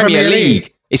Premier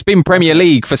League. It's been Premier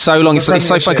League for so long. It's so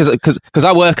fun because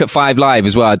I work at 5 Live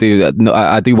as well. I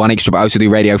do one extra, but I also do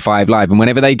Radio 5 Live. And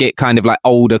whenever they get kind of like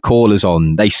older callers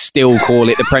on, they still call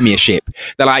it the Premiership.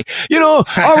 They're like,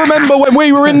 I remember when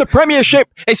we were in the Premiership.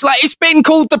 It's like, it's been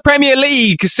called the Premier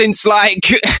League since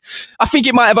like, I think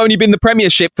it might have only been the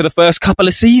Premiership for the first couple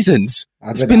of seasons.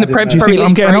 It's been the Premier League.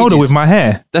 I'm getting older with my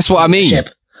hair. That's what I mean.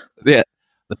 Yeah.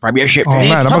 The Premiership. Oh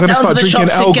man, am I going to start drinking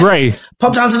Earl Grey?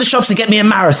 Pop down to the shops and get me a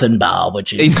marathon bar,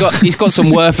 would you? He's got some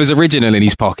Werther's Original in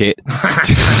his pocket.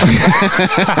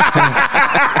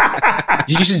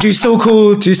 Do you still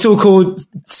call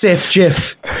Sif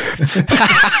Jif?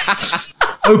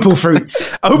 Opal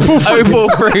fruits. Opal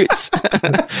fruits.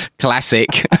 Classic.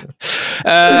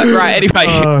 Right,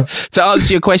 anyway, to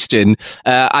answer your question,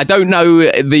 I don't know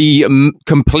the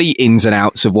complete ins and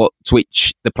outs of what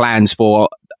the plans for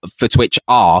Twitch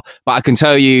are, but I can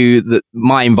tell you that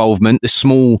my involvement, the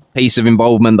small piece of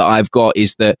involvement that I've got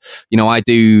is that, I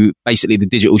do basically the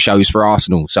digital shows for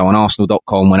Arsenal. So on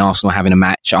Arsenal.com, when Arsenal are having a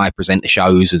match, I present the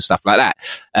shows and stuff like that.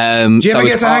 Do you ever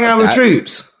get to hang out with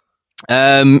Troops?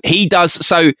 He does.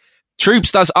 So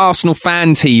Troops does Arsenal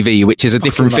Fan TV, which is a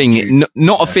different thing,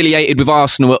 not affiliated with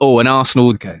Arsenal at all. And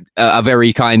Arsenal are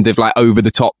very kind of like over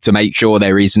the top to make sure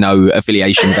there is no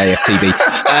affiliation with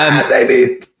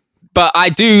AFTV. But I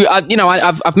do,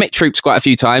 I've met Troops quite a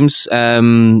few times,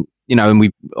 and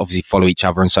we obviously follow each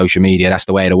other on social media. That's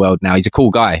the way of the world now. He's a cool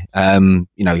guy.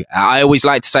 I always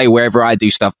like to say wherever I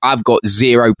do stuff, I've got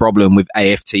zero problem with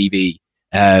AFTV.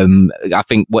 I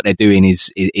think what they're doing is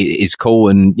cool,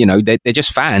 and they're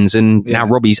just fans. And now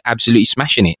Robbie's absolutely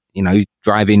smashing it.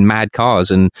 Driving mad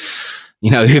cars and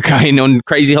going on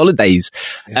crazy holidays.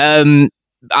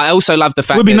 I also love the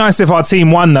fact it would be nice if our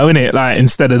team won, though, innit? Like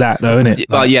instead of that, though, innit?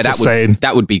 Well, yeah,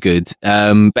 that would be good.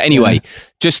 But anyway,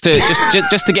 just to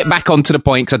get back onto the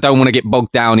point, because I don't want to get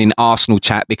bogged down in Arsenal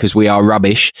chat because we are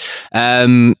rubbish.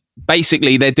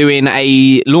 Basically, they're doing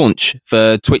a launch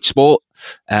for Twitch Sport.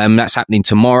 That's happening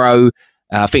tomorrow.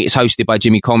 I think it's hosted by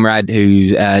Jimmy Conrad,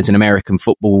 who is an American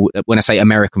football. When I say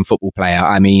American football player,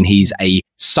 I mean he's a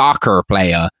soccer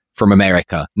player from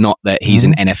America, not that he's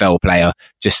an NFL player.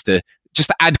 Just to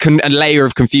add a layer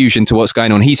of confusion to what's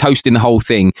going on. He's hosting the whole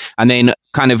thing. And then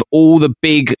kind of all the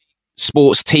big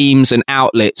sports teams and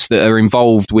outlets that are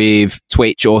involved with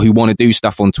Twitch or who want to do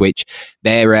stuff on Twitch,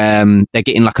 they're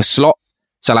getting like a slot.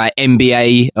 So like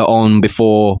NBA are on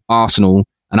before Arsenal,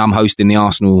 and I'm hosting the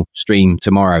Arsenal stream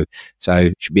tomorrow. So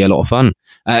it should be a lot of fun.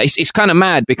 It's kind of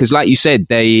mad because like you said,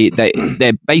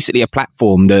 they're basically a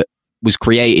platform that was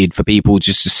created for people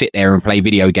just to sit there and play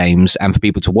video games and for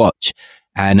people to watch.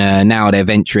 And now they're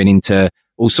venturing into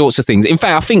all sorts of things. In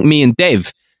fact, I think me and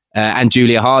Dev and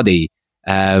Julia Hardy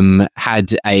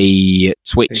had a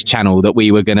Twitch channel that we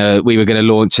were gonna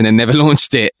launch and then never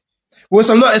launched it. Well, it's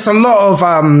a lot of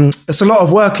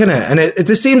work, innit? And it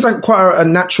just seems like quite a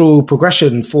natural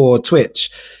progression for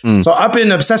Twitch. So I've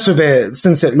been obsessed with it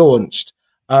since it launched.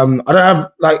 I don't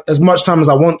have like as much time as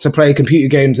I want to play computer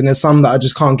games, and there's some that I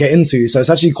just can't get into. So it's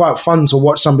actually quite fun to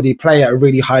watch somebody play at a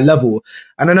really high level.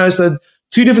 And I know it's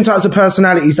two different types of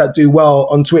personalities that do well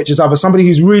on Twitch. Is either somebody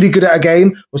who's really good at a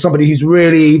game or somebody who's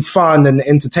really fun and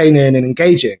entertaining and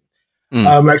engaging.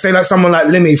 Like someone like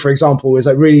Limmy, for example, is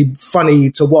like really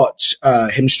funny to watch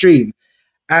him stream.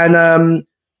 And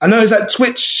I noticed that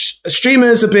Twitch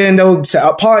streamers they'll set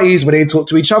up parties where they talk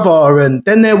to each other. And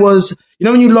then there was,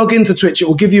 when you log into Twitch, it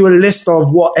will give you a list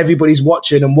of what everybody's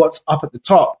watching and what's up at the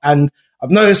top. And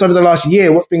I've noticed over the last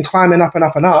year, what's been climbing up and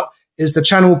up and up is the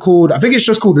channel called, I think it's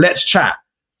just called Let's Chat.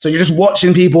 So you're just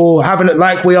watching people having it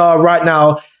like we are right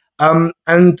now.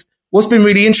 And what's been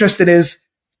really interesting is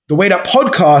the way that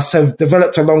podcasts have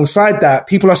developed alongside that.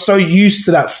 People are so used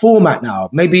to that format now.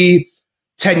 Maybe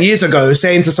 10 years ago,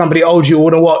 saying to somebody, do you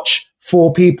want to watch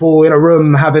 4 people in a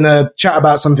room having a chat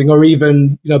about something, or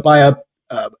even, by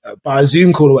a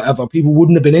Zoom call or whatever, people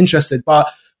wouldn't have been interested.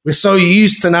 But we're so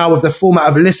used to now with the format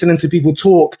of listening to people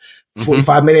talk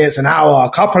 45 minutes, an hour, a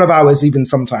couple of hours, even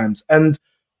sometimes. And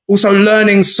also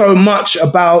learning so much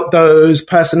about those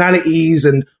personalities,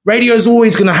 and radio is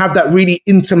always going to have that really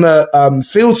intimate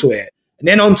feel to it. And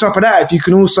then on top of that, if you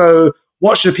can also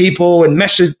watch the people and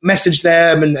message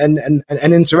them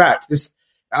and interact,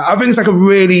 I think it's like a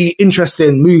really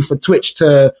interesting move for Twitch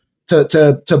to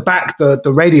back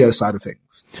the radio side of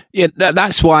things. Yeah,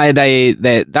 that's why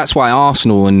that's why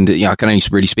Arsenal, and I can only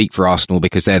really speak for Arsenal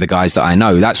because they're the guys that I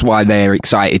know. That's why they're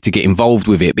excited to get involved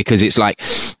with it, because it's like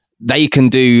they can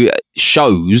do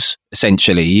shows,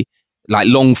 essentially, like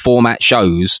long format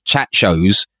shows, chat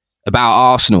shows about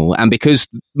Arsenal. And because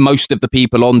most of the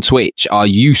people on Twitch are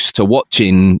used to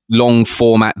watching long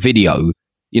format video,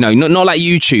 not like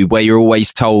YouTube where you're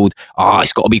always told,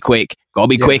 it's got to be quick,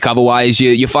 quick, otherwise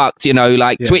you're fucked,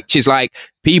 Twitch is like,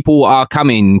 people are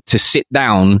coming to sit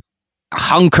down,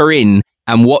 hunker in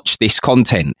and watch this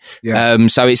content.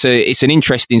 So it's an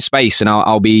interesting space, and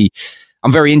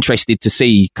I'm very interested to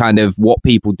see kind of what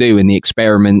people do in the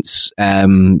experiments,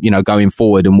 going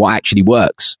forward, and what actually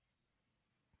works.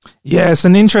 Yeah, it's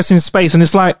an interesting space. And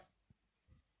it's like,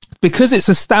 because it's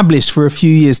established for a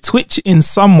few years, Twitch in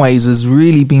some ways has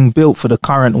really been built for the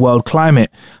current world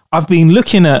climate. I've been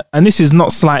looking at, and this is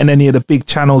not slighting any of the big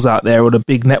channels out there or the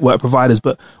big network providers,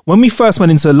 but when we first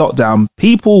went into lockdown,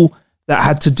 people that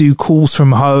had to do calls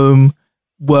from home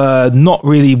were not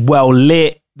really well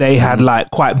lit. They had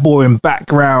like quite boring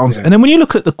backgrounds. Yeah. And then when you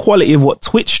look at the quality of what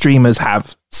Twitch streamers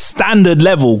have, standard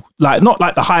level, like not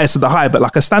like the highest of the high, but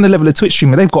like a standard level of Twitch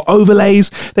streamer, they've got overlays,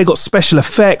 they've got special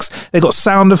effects, they've got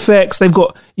sound effects, they've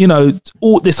got,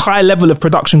 all this high level of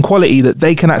production quality that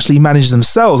they can actually manage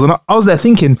themselves. And I was there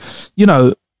thinking,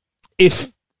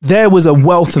 if there was a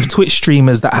wealth of Twitch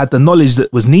streamers that had the knowledge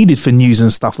that was needed for news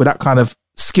and stuff with that kind of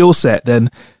skill set, then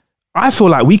I feel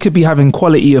like we could be having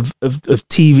quality of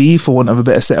TV, for want of a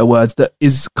better set of words, that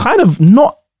is kind of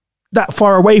not that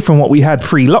far away from what we had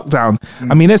pre-lockdown.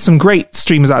 I mean, there's some great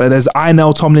streamers out there. There's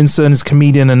Inel Tomlinson, is a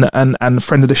comedian and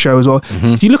friend of the show as well.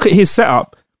 If you look at his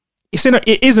setup,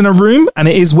 it is in a room, and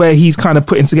it is where he's kind of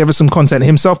putting together some content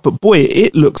himself. But boy,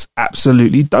 it looks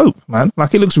absolutely dope, man.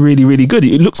 Like, it looks really, really good.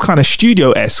 It looks kind of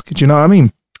studio-esque. Do you know what I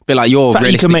mean? A bit like your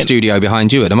realistic studio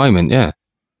behind you at the moment, yeah.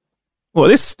 Well,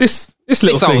 this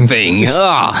little thing. This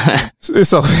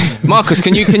old thing. Marcus,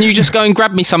 can you just go and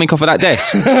grab me something off of that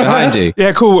desk behind you?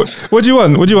 Yeah, cool. What do you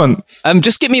want?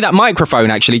 Just get me that microphone,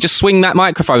 actually. Just swing that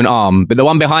microphone arm, but the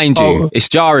one behind you, it's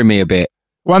jarring me a bit.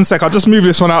 1 sec, I'll just move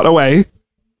this one out of the way.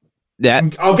 Yeah.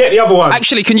 I'll get the other one.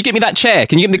 Actually, can you get me that chair?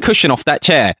 Can you get me the cushion off that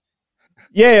chair?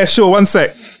 Yeah, sure. 1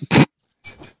 sec.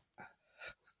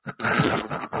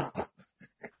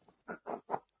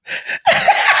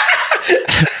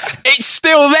 It's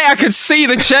still there. I can see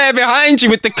the chair behind you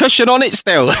with the cushion on it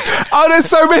still. Oh, there's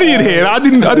so many in here. I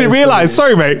didn't realise.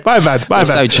 Sorry, mate. My bad.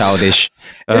 So childish.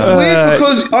 It's weird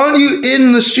because aren't you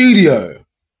in the studio?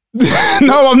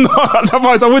 No, I'm not.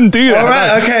 Otherwise, I wouldn't do that. All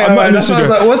right, okay. I'm not in the studio.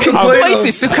 Like, what's the point? What is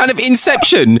this? Some kind of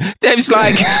Inception? Dev's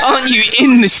like, aren't you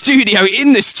in the studio?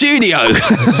 In the studio.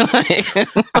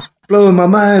 Blowing my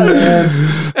mind, man.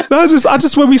 I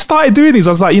just when we started doing these,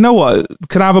 I was like, you know what?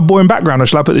 Can I have a boring background, or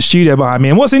should I put the studio behind me?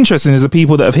 And what's interesting is the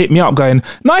people that have hit me up going,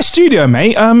 "Nice studio,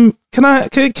 mate. Can I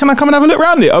come and have a look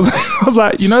around it?" I was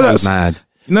like, that's mad.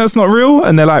 That's not real.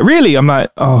 And they're like, really? I'm like,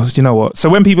 oh, you know what? So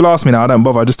when people ask me now, I don't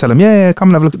bother. I just tell them, yeah, come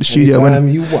and have a look at the studio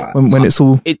when it's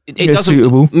all it doesn't,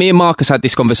 suitable. Me and Marcus had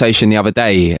this conversation the other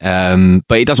day,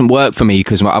 but it doesn't work for me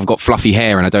because I've got fluffy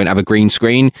hair and I don't have a green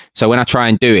screen. So when I try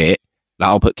and do it, like,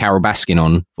 I'll put Carol Baskin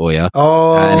on for you.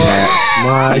 Oh,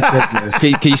 my goodness.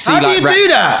 Can you see, how do you do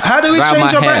that? How do we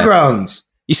change our backgrounds?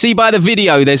 You see by the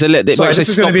video, there's a little... Sorry, this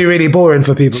is going to be really boring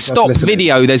for people. Stop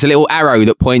video, there's a little arrow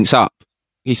that points up.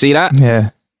 You see that? Yeah.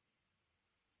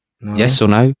 No. Yes or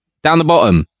no? Down the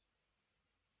bottom.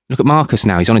 Look at Marcus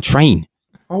now. He's on a train.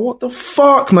 Oh, what the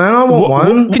fuck, man? I want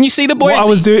one. Can you see the boy? I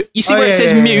was doing... You see where it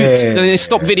says mute, and then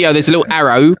stop video, there's a little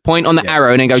arrow, point on the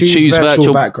arrow, and then go choose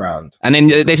virtual background. And then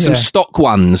there's some stock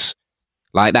ones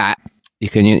like that. You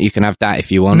can have that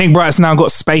if you want. Nick Bright's now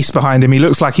got space behind him. He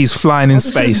looks like he's flying in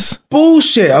space.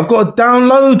 Bullshit. I've got to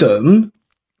download them.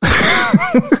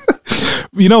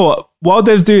 You know what? While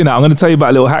Dev's doing that, I'm going to tell you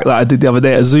about a little hack that I did the other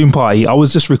day at a Zoom party. I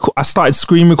was just I started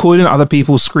screen recording other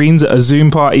people's screens at a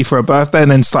Zoom party for a birthday,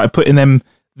 and then started putting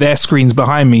their screens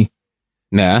behind me.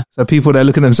 Yeah. So people there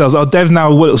looking at themselves. Oh, Dev now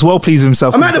looks well pleased with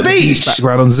himself. I'm at the beach.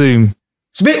 Background on Zoom.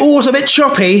 It's a bit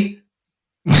choppy.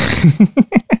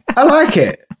 I like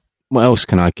it. What else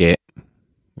can I get?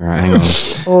 Right, hang on.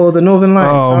 Oh, the Northern Lights.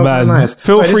 Oh, man. Nice.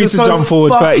 Feel free to jump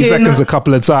forward 30 seconds a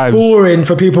couple of times. Boring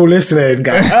for people listening.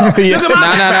 Going, oh, Yeah. Look at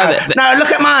mine. No,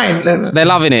 look at mine. They're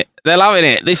loving it. They're loving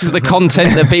it. This is the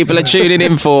content that people are tuning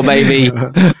in for, baby.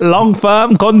 Long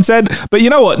form content. But you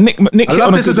know what? Nick I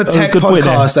love this as a tech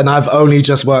podcast, and I've only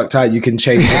just worked out you can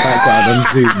change the background on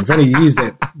Zoom. I've only used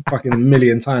it fucking a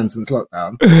million times since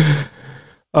lockdown.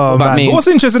 Oh, man. But what's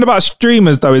interesting about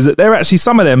streamers, though, is that they're actually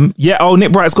some of them. Yeah, oh,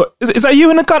 Nick Bright's got... Is that you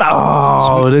and the Gunner?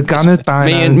 Oh, the Gunner's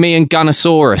dying. Me and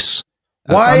Gunnosaurus.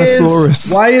 Why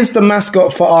is the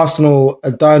mascot for Arsenal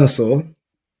a dinosaur?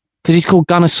 Because he's called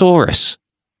Gunnosaurus.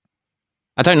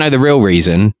 I don't know the real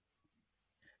reason.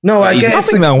 No, I get it. I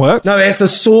think that works. No, it's a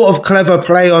sort of clever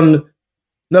play on...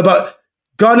 No, but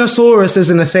Gunnosaurus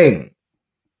isn't a thing.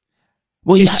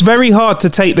 Well, it's very hard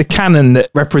to take the cannon that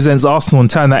represents Arsenal and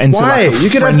turn that into like a you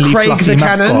could have friendly, Craig fluffy the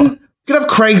mascot. Cannon. You could have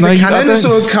Craig the Cannon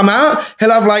sort of come out. He'll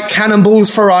have like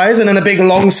cannonballs for eyes and then a big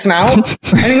long snout,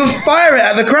 and he'll fire it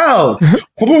at the crowd.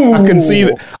 I can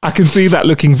see that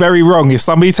looking very wrong if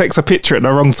somebody takes a picture at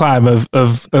the wrong time of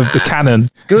the cannon.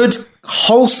 Good,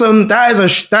 wholesome. That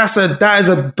is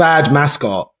a bad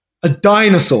mascot. A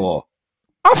dinosaur.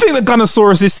 I think the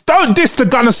Gunnosaurus is... Don't diss the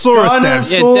Gunnosaurus, Dev.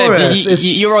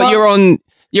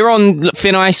 You're on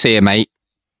thin ice here, mate.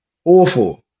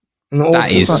 Awful.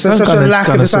 That is such a lack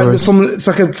of... It's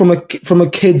like from a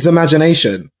kid's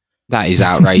imagination. That is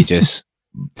outrageous.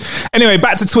 Anyway,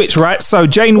 back to Twitch, right? So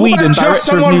Jane Whedon,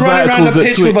 director of New Verticals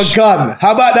at Twitch. With a gun.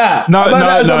 How about that? No,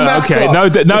 okay. No,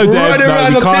 Dev. No, we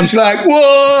can't. Pitch like,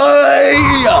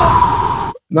 whoa!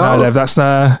 No, Dev, that's...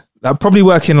 They'll probably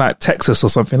work in like Texas or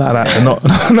something like that. They're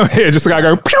not here. Just a guy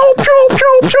going pew pew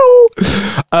pew pew.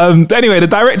 Anyway, the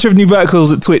director of New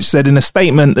Verticals at Twitch said in a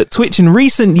statement that Twitch in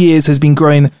recent years has been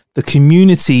growing the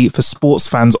community for sports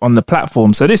fans on the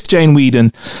platform. So this Jane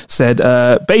Whedon said,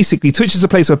 basically, Twitch is a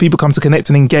place where people come to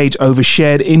connect and engage over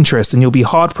shared interest, and you'll be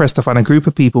hard pressed to find a group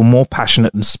of people more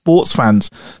passionate than sports fans.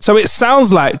 So it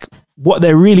sounds like what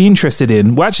they're really interested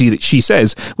in, well, actually, she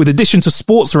says, with addition to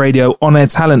sports radio, on-air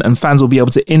talent and fans will be able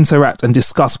to interact and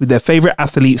discuss with their favourite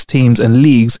athletes, teams and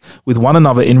leagues with one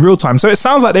another in real time. So it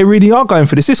sounds like they really are going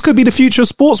for this. This could be the future of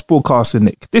sports broadcasting,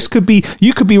 Nick.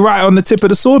 You could be right on the tip of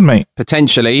the sword, mate.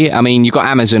 Potentially. I mean, you've got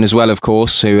Amazon as well, of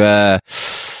course, who are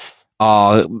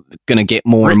going to get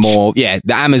more and more. Yeah,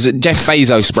 the Amazon, Jeff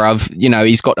Bezos, bruv,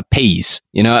 he's got the peas.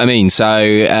 You know what I mean? So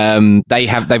they've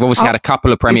obviously had a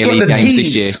couple of Premier League games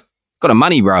this year. Got the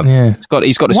money, bro. Yeah. He's got a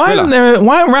Skrilla.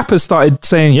 Why haven't rappers started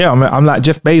saying, yeah, I'm like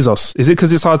Jeff Bezos? Is it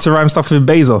because it's hard to rhyme stuff with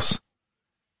Bezos?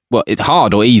 Well, it's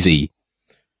hard or easy?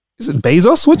 Is it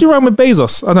Bezos? What do you rhyme with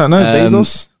Bezos? I don't know.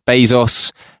 Bezos?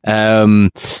 Bezos.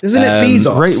 Isn't it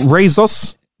Bezos?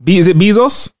 Razos? Is it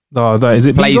Bezos? No, is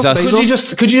it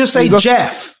Bezos? Could you just say Bezos?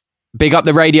 Jeff? Big up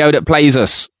the radio that plays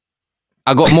us.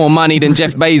 I got more money than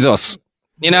Jeff Bezos.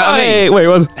 You know what I mean? Wait,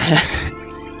 what?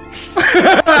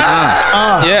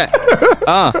 Yeah.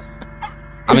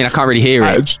 I mean, I can't really hear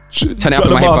it. Turn it up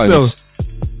on my headphones.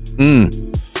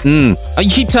 Oh, you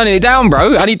keep turning it down,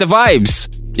 bro. I need the vibes.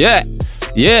 Yeah.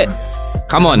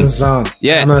 Come on.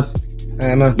 Yeah.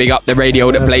 Emma. Big up the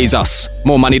radio that plays us.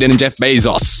 More money than Jeff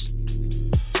Bezos.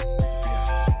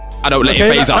 I don't let it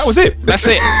phase us. That was it. That's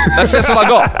it. That's all I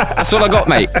got. That's all I got,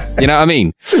 mate. You know what I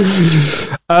mean?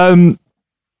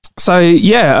 So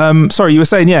yeah, sorry, you were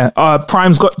saying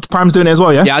Prime's doing it as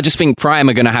well, yeah? Yeah, I just think Prime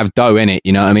are going to have dough in it,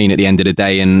 you know what I mean, at the end of the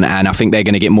day, and I think they're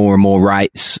going to get more and more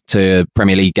rights to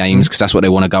Premier League games because that's what they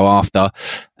want to go after.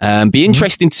 Be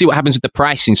interesting to see what happens with the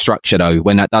pricing structure though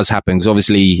when that does happen, because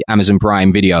obviously Amazon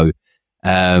Prime Video.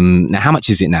 Now, how much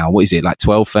is it now? What is it, like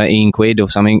 12, 13 quid or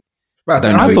something? I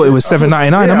thought it was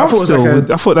 $7.99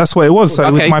 I thought that's what it was.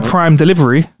 So with my Prime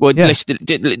delivery. Well, let's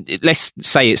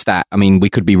say it's that. I mean, we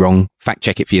could be wrong. Fact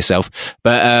check it for yourself.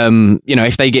 But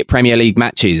if they get Premier League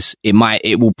matches,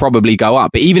 it will probably go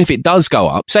up. But even if it does go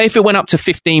up, say if it went up to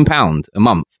 £15 a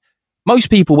month, most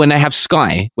people when they have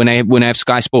Sky, when they have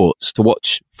Sky Sports to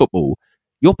watch football,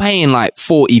 you're paying like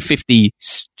 40, 50,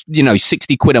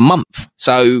 60 quid a month.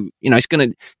 So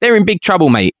they're in big trouble,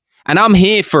 mate. And I'm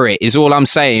here for it, is all I'm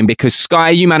saying, because Sky,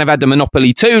 you man have had the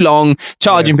monopoly too long,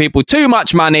 charging people too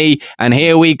much money, and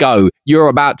here we go. You're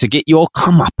about to get your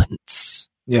comeuppance.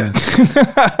 Yeah.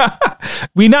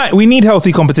 We need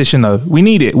healthy competition, though. We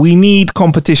need it. We need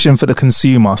competition for the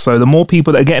consumer. So the more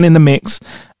people that are getting in the mix,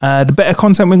 the better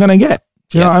content we're going to get.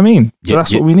 Do you know what I mean? So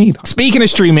that's what we need. Speaking of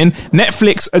streaming,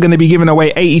 Netflix are going to be giving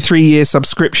away 83-year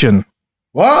subscription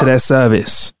to their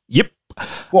service. Yep.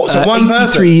 What, to one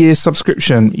person? 83-year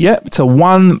subscription. Yep, to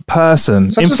one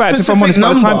person. Such in fact, if I'm honest,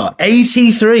 by the time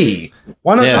 83.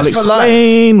 Why not just I'll for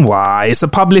explain life? why. It's a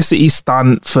publicity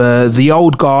stunt for The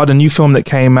Old Guard, a new film that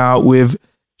came out with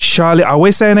Charlie. I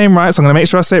always say her name right, so I'm going to make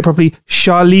sure I say it properly.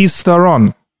 Charlize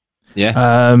Theron.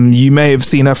 Yeah. You may have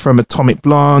seen her from Atomic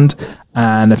Blonde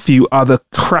and a few other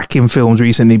cracking films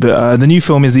recently, but the new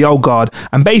film is The Old Guard,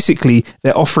 and basically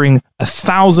they're offering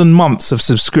 1,000 months of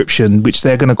subscription, which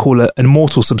they're going to call an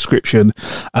immortal subscription.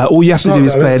 All you have to do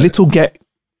is play a little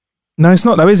No, it's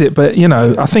not though, is it? But you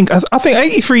know, I think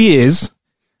 83 years.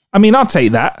 I mean, I'll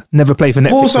take that. Never play for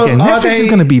Netflix Also, again. Netflix is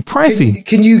going to be pricey.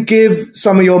 Can you give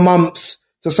some of your months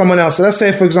to someone else? So let's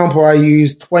say, for example, I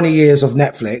use 20 years of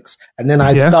Netflix and then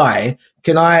I die.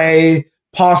 Can I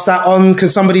pass that on? Can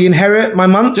somebody inherit my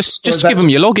months? Just give them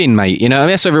your login, mate. You know,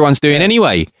 that's what everyone's doing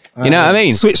anyway. You know what I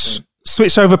mean?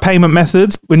 Switch over payment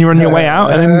methods when you're on your way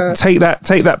out, and then take that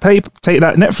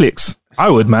Netflix. I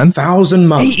would, man. 1,000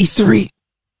 months. 83.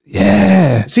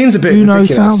 Yeah. It seems a bit ridiculous.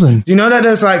 1,000. Do you know that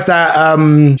there's like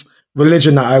that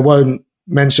religion that I won't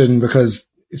mention because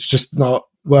it's just not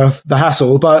worth the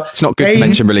hassle, but it's not good to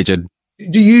mention religion.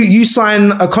 Do you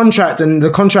sign a contract and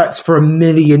the contract's for 1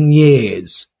 million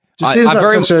years?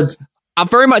 I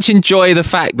very much enjoy the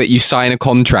fact that you sign a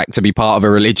contract to be part of a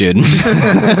religion.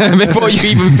 Before you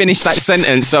even finish that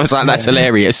sentence, I was like, that's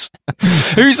hilarious.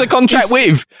 Who's the contract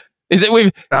with? Is it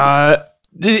with...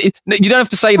 you don't have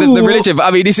to say the religion, but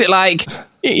I mean, is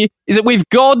it with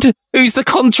God? Who's the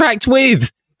contract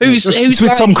with? Who's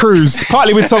with Tom Cruise?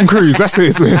 Partly with Tom Cruise. That's who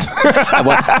it's with.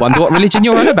 I wonder what religion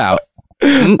you're on about.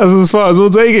 That's as far as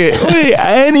we'll take it. Wait,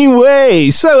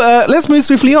 anyway, so let's move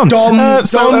swiftly on. Dom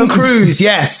Cruise,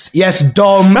 yes,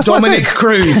 Dominic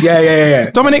Cruz,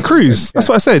 yeah. Dominic Cruz. That's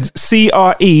what I said.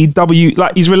 CREW,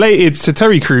 like he's related to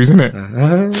Terry Crews, isn't it?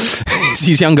 It's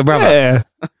his younger brother.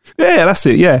 Yeah, that's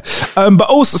it. Yeah, but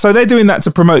also, so they're doing that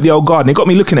to promote The Old Guard. And it got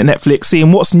me looking at Netflix,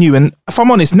 seeing what's new. And if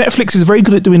I'm honest, Netflix is very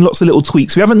good at doing lots of little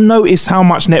tweaks. We haven't noticed how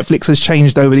much Netflix has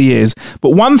changed over the years.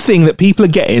 But one thing that people are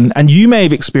getting, and you may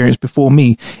have experienced before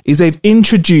me, is they've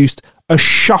introduced a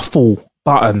shuffle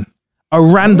button, a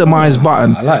randomized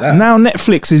button. I like that. Now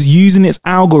Netflix is using its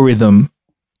algorithm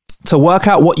to work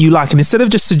out what you like. And instead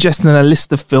of just suggesting a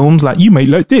list of films like you may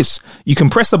like this, you can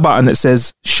press a button that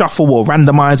says shuffle or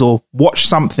randomize or watch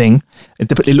something.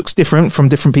 It looks different from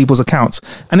different people's accounts.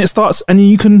 And it starts, and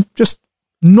you can just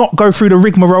not go through the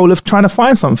rigmarole of trying to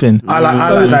find something. I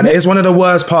like that. It's one of the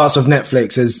worst parts of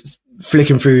Netflix is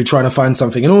flicking through, trying to find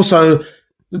something. And also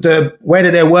the way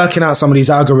that they're working out some of these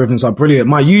algorithms are brilliant.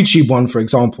 My YouTube one, for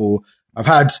example, I've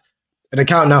had an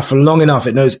account now for long enough.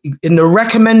 It knows in the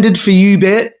recommended for you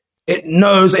bit, it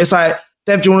knows. It's like,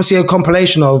 Dev, do you want to see a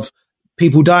compilation of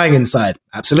people dying inside?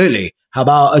 Absolutely. How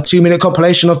about a 2-minute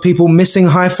compilation of people missing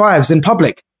high fives in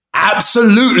public?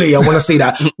 Absolutely. I want to see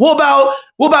that. What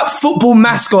about football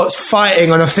mascots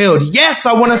fighting on a field? Yes,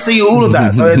 I want to see all of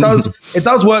that. So it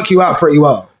does work you out pretty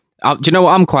well. Do you know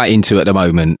what I'm quite into at the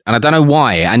moment? And I don't know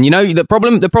why. And you know, the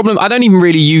problem, I don't even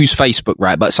really use Facebook,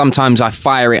 right? But sometimes I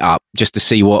fire it up just to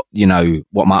see what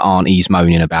my auntie's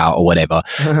moaning about or whatever.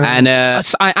 And I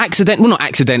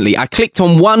clicked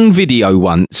on one video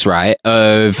once, right?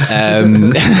 Of, I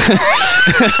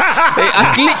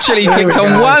literally clicked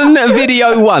on one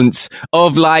video once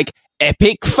of like,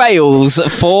 epic fails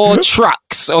for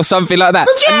trucks or something like that.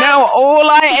 And now all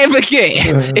I ever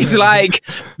get is like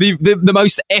the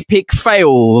most epic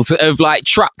fails of like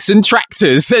trucks and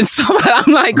tractors. And so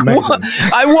I'm like, amazing. What?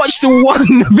 I watched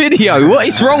one video. What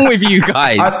is wrong with you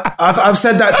guys? I've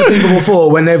said that to people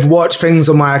before when they've watched things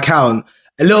on my account.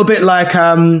 A little bit like,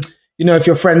 if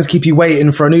your friends keep you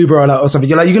waiting for an Uber or something,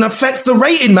 you're like, you're going to affect the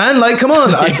rating, man. Like, come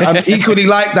on. I'm equally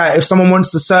like that. If someone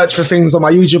wants to search for things on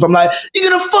my YouTube, I'm like, you're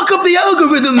going to fuck up the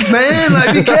algorithms, man.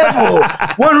 Like, be careful.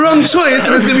 One wrong choice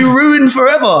and it's going to be ruined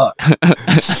forever.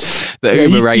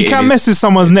 You can mess with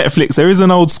someone's Netflix. There is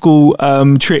an old school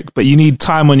trick, but you need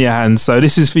time on your hands. So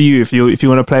this is for you. If you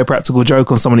want to play a practical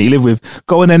joke on someone that you live with,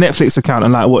 go on their Netflix account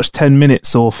and like watch 10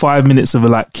 minutes or 5 minutes of a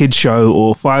like kid show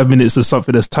or 5 minutes of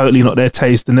something that's totally not their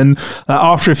taste. And then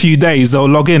after a few days, they'll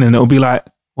log in and it'll be like,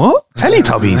 what?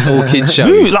 Teletubbies? All kids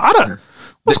shows.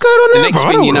 What's going on there, The next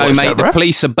bro? thing you know, mate, the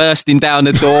police are bursting down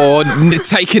the door,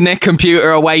 taking their computer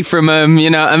away from them.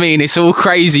 You know what I mean? It's all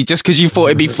crazy just because you thought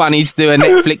it'd be funny to do a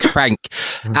Netflix prank.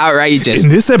 Outrageous. In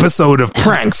this episode of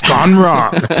Pranks Gone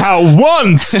Wrong, how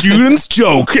one student's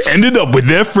joke ended up with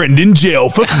their friend in jail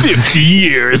for 50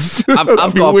 years.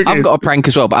 I've got a prank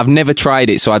as well, but I've never tried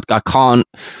it, so I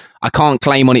can't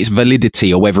claim on its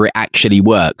validity or whether it actually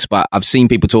works, but I've seen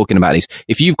people talking about this.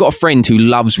 If you've got a friend who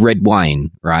loves red wine,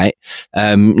 right?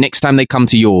 Next time they come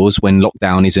to yours when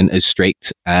lockdown isn't as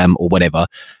strict, or whatever,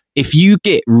 if you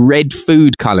get red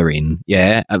food colouring,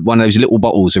 one of those little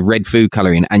bottles of red food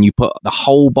colouring, and you put the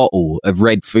whole bottle of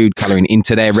red food colouring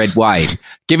into their red wine,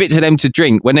 give it to them to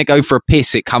drink. When they go for a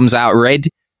piss, it comes out red,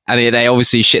 and they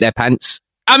obviously shit their pants.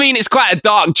 I mean, it's quite a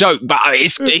dark joke, but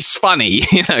it's funny.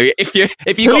 You know, if you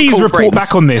Please got report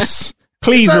back on this.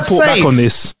 Please report back on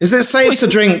this. Is it safe to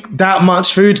drink that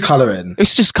much food colouring?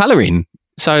 It's just colouring.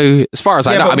 So as far as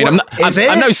I know, I mean,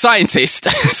 I'm no scientist.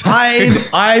 So.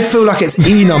 I feel like it's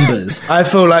E numbers. I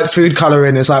feel like food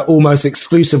colouring is like almost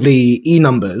exclusively E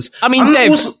numbers. I mean,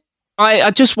 Dev, I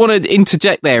just want to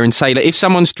interject there and say that if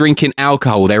someone's drinking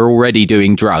alcohol, they're already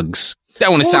doing drugs.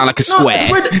 Don't want to sound like a square.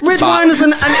 Red wine's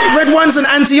an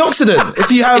antioxidant.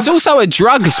 If you have, it's also a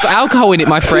drug. It's got alcohol in it,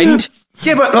 my friend.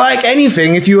 Yeah, but like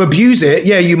anything, if you abuse it,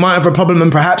 you might have a problem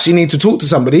and perhaps you need to talk to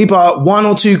somebody. But 1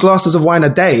 or 2 glasses of wine a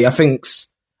day, I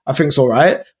think's all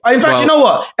right. In fact, you know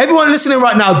what? Everyone listening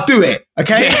right now, do it,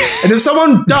 okay? Yeah. And if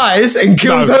someone dies and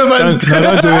kills over... Don't do it.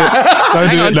 Don't do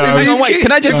it, no. Hang on, wait,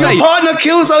 can I just say... Your partner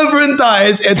kills over and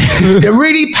dies. It's a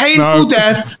really painful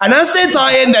death. And as they're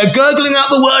dying, they're gurgling out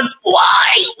the words,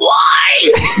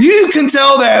 why? You can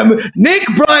tell them, Nick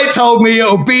Bright told me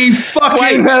it'll be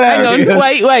fucking hilarious. Hang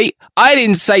on, wait. I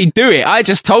didn't say do it. I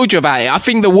just told you about it. I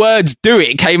think the words do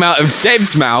it came out of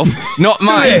Dev's mouth, not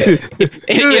mine.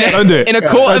 In a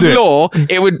court of law,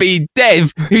 it would be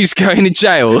Dev who's going to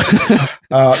jail.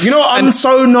 I'm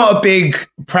so not a big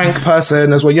prank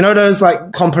person as well. You know, those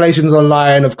like compilations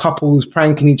online of couples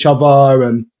pranking each other.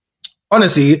 And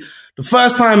honestly, the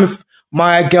first time if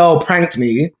my girl pranked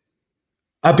me,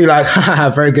 I'd be like, haha,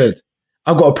 very good.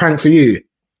 I've got a prank for you.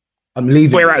 I'm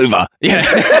leaving. We're over. Yeah.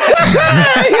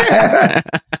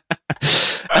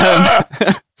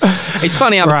 It's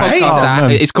funny how the podcast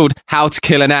it's called How to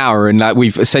Kill an Hour, and like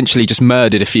we've essentially just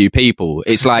murdered a few people.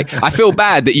 It's like I feel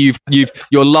bad that you've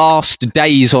your last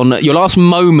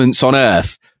moments on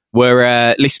Earth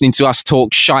were listening to us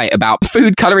talk shite about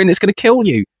food colouring that's going to kill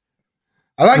you.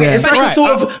 I like it. It's like a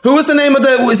sort of who was the name of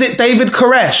was it David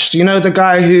Koresh? You know, the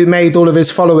guy who made all of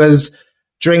his followers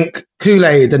drink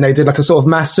Kool-Aid and they did like a sort of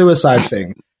mass suicide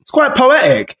thing. It's quite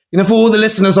poetic. You know, for all the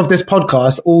listeners of this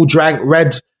podcast, all drank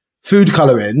red food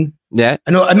colouring. Yeah.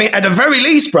 And I mean, at the very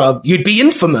least, bro, you'd be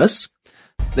infamous.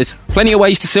 There's plenty of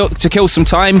ways to kill some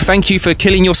time. Thank you for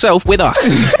killing yourself with us.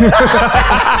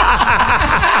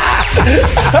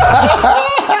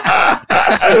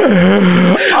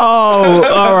 Oh,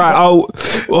 all right.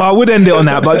 Well, I would end it on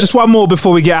that, but just one more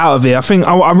before we get out of here. I think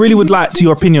I really would like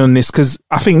your opinion on this because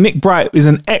I think Nick Bright is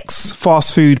an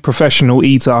ex-fast food professional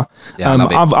eater. Yeah,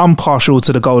 I'm partial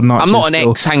to the Golden Arches. I'm not an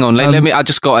ex. Hang on, let me. I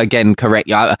just got to again correct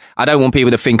you. I don't want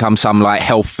people to think I'm some like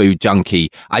health food junkie.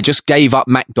 I just gave up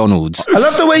McDonald's. I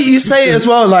love the way you say it as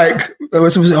well. Like,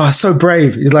 so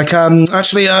brave. He's like,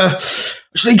 actually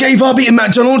gave up eating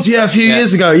McDonald's a few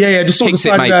years ago. Yeah, just sort of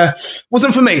decided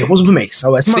wasn't for me.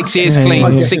 So it's 6 years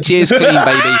clean. 6 years clean,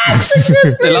 baby.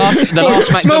 The last McDonald's.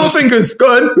 Smell my fingers. Go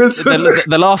on.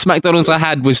 The last McDonald's I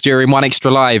had was during One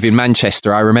Extra Live in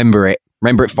Manchester. I remember it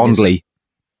fondly.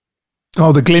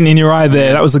 Oh, the glint in your eye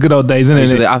there. That was the good old days,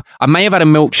 isn't it? I may have had a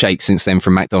milkshake since then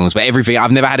from McDonald's, but everything,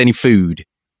 I've never had any food.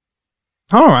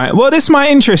 All right. Well, this might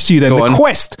interest you then. The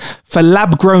quest for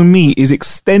lab-grown meat is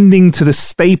extending to the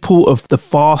staple of the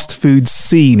fast food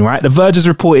scene, right? The Verge has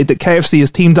reported that KFC has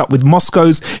teamed up with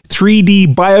Moscow's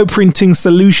 3D bioprinting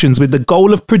solutions with the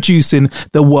goal of producing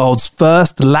the world's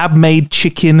first lab-made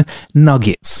chicken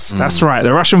nuggets. That's right.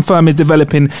 The Russian firm is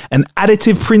developing an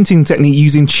additive printing technique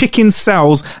using chicken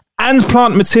cells and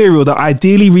plant material that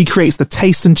ideally recreates the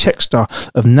taste and texture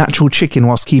of natural chicken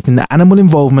whilst keeping the animal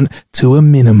involvement to a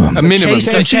minimum. A minimum.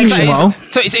 So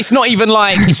it's not even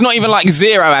like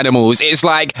zero animals. It's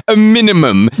like a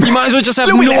minimum. You might as well just have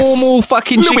normal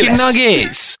fucking chicken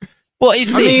nuggets. What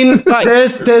is this? I mean,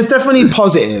 there's definitely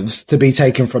positives to be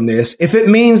taken from this. If it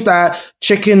means that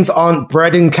chickens aren't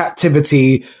bred in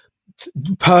captivity,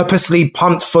 purposely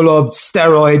pumped full of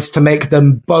steroids to make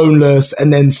them boneless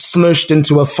and then smushed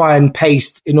into a fine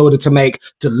paste in order to make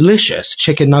delicious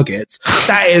chicken nuggets,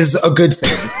 that is a good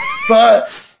thing. But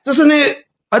doesn't it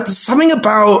something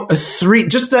about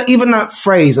even that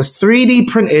phrase, a 3D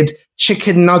printed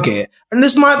chicken nugget. And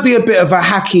this might be a bit of a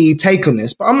hacky take on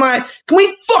this, but I'm like, can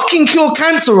we fucking cure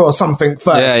cancer or something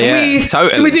first?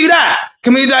 Can we do that?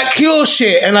 Can we like cure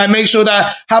shit and like make sure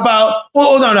that, how about,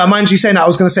 no, mind you saying that, I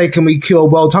was going to say, can we cure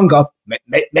world hunger?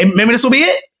 Maybe this will be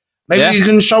it. Maybe you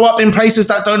can show up in places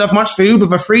that don't have much food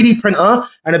with a 3D printer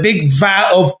and a big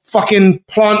vat of fucking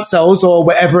plant cells or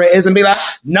whatever it is and be like,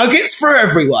 nuggets for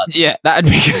everyone. Yeah, that'd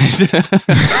be good.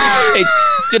 Do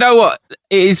you know what?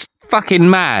 It is fucking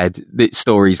mad that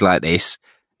stories like this.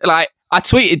 Like, I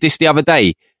tweeted this the other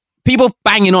day. People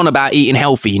banging on about eating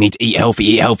healthy. You need to eat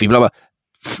healthy, blah, blah.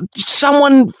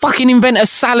 Someone fucking invent a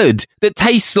salad that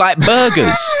tastes like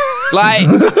burgers. Like,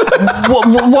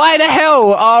 why the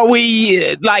hell are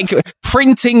we like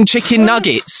printing chicken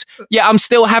nuggets? Yeah, I'm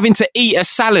still having to eat a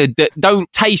salad that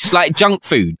don't taste like junk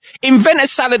food. Invent a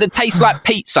salad that tastes like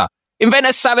pizza. Invent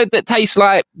a salad that tastes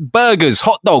like burgers,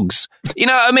 hot dogs. You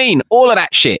know what I mean? All of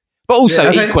that shit. But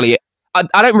also, equally,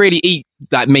 I don't really eat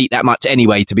like meat that much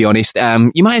anyway, to be honest.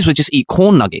 You might as well just eat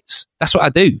corn nuggets. That's what I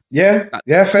do. Yeah,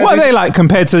 fair. What are they like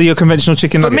compared to your conventional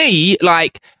chicken nugget? For me,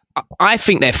 like, I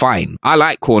think they're fine. I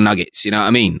like corn nuggets, you know what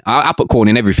I mean? I put corn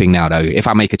in everything now, though. If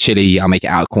I make a chili, I'll make it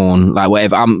out of corn, like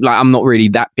whatever. I'm not really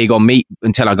that big on meat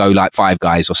until I go like Five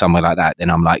Guys or somewhere like that. Then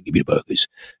I'm like, give me the burgers.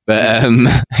 But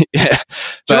yeah.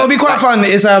 Do you know what would be quite fun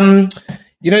is to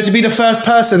be the first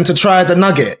person to try the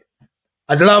nugget.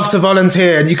 I'd love to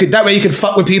volunteer, and that way you could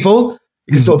fuck with people.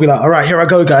 You could sort of be like, all right, here I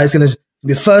go, guys. Gonna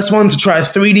be the first one to try a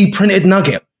 3D printed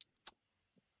nugget.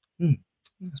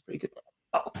 That's pretty good.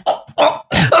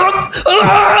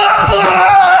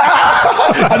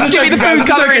 Give me the food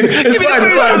colouring.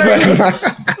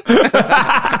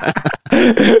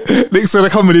 Nick's gonna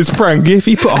come with his prank. If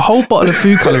he put a whole bottle of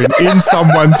food colouring in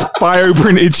someone's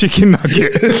bio-printed chicken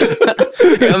nugget,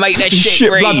 it'll make that shit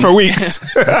green. Blood for weeks.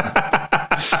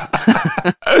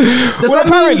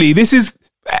 Apparently this is...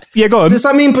 Yeah, go on. Does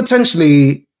that mean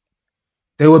potentially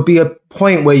there would be a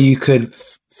point where you could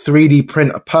 3D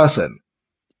print a person?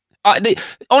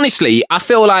 Honestly, I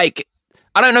feel like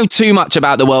I don't know too much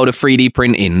about the world of 3D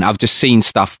printing. I've just seen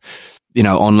stuff,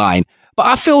 online. But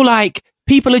I feel like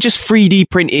people are just 3D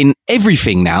printing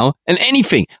everything now and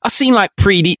anything. I've seen like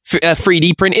 3D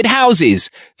printed houses,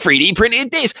 3D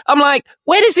printed this. I'm like,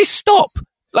 where does this stop?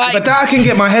 Like, but that I can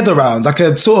get my head around, like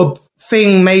a sort of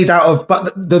thing made out of.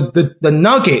 But the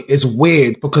nugget is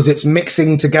weird because it's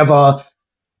mixing together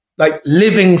like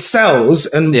living cells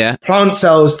and plant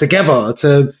cells together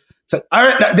to.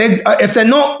 If they're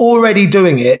not already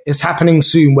doing it, it's happening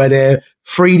soon where they're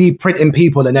 3D printing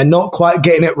people and they're not quite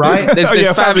getting it right. There's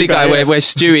Family Guy where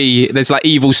Stewie, there's like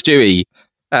evil Stewie,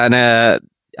 and I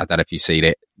don't know if you've seen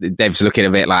it. Dev's looking a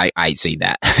bit like, I ain't seen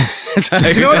that. So,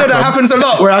 you know that happens a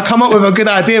lot where I come up with a good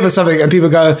idea for something and people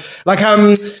go like,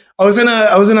 I was in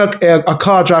a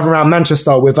car driving around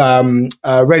Manchester with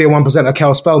Radio 1 presenter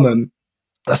Kel Spellman.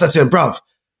 I said to him, bruv,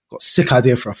 got a sick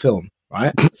idea for a film,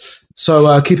 right?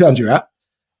 So keep it under your hat.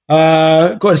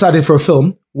 Got this idea for a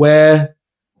film where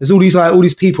there's all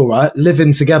these people, right,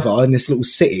 living together in this little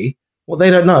city. What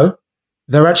they don't know,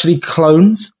 they're actually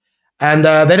clones, and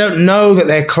they don't know that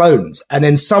they're clones. And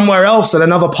then somewhere else in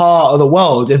another part of the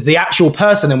world is the actual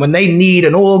person. And when they need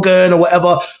an organ or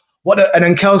whatever, and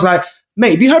then Kel's like,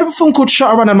 mate, have you heard of a film called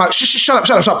Shutter Run? I'm like,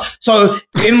 shut up. So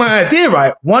in my idea,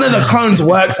 right, one of the clones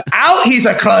works out he's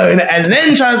a clone and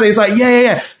then translates like,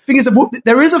 yeah. Thing is,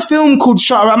 there is a film called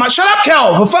Shutter Run. I'm like, shut up,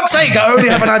 Kel, for fuck's sake, I already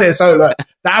have an idea. So look,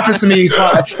 that happens to me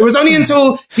quite. It was only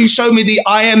until he showed me the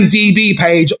IMDb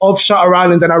page of Shutter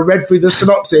Island and I read through the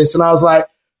synopsis and I was like,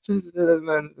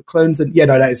 the clones and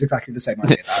that is exactly the same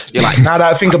idea. You're like, now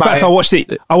that I think about it, I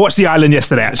watched The Island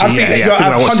yesterday. Actually, I've seen it.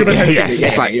 I've 100% seen it.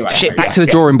 It's like shit. Back to the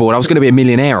drawing board. I was going to be a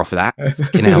millionaire off of that.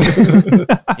 You know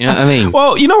what I mean?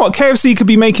 Well, you know what? KFC could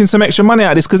be making some extra money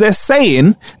out of this because they're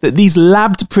saying that these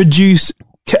labbed produced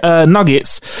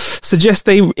nuggets suggest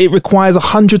it requires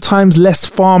 100 times less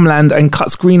farmland and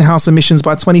cuts greenhouse emissions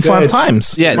by 25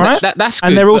 times. Yeah, right? That's good.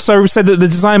 And they're also said that the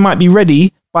design might be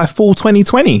ready by fall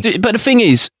 2020. But the thing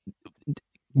is,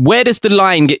 where does the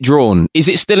line get drawn? Is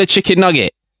it still a chicken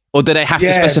nugget? Or do they have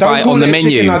to specify on the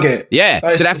menu? Yeah,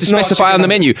 do they have to specify on the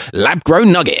menu?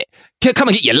 Lab-grown nugget. Come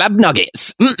and get your lab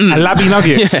nuggets. A labby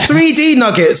nugget. Yeah. 3D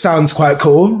nugget sounds quite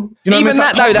cool. You know even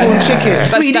what I mean? Chicken.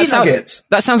 3D nuggets.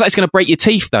 That sounds like it's going to break your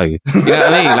teeth, though. You know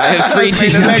what I mean? Like a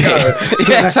 3D nugget.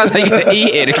 Yeah, it sounds like you're going to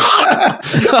eat it.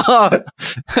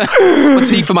 My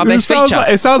teeth for my best feature.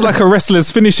 It sounds like a wrestler's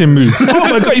finishing move. Oh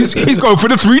my God, he's going for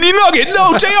the 3D nugget.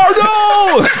 No, JR,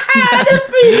 no!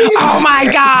 Oh my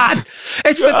God!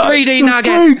 It's the 3D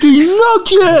nugget.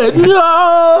 3D nugget,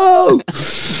 no!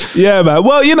 Yeah, man.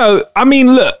 Well, you know, I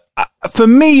mean, look, for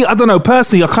me, I don't know,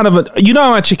 personally, I kind of, you know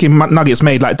how my chicken nuggets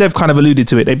made, like Dev kind of alluded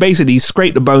to it. They basically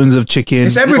scrape the bones of chicken,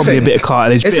 it's everything. Probably a bit of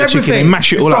cartilage, it's bit everything. of chicken, they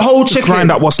mash it it's all the up, whole chicken.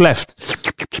 grind up what's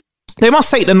left. They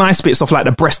must take the nice bits off like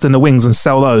the breast and the wings and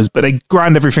sell those, but they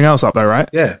grind everything else up though, right?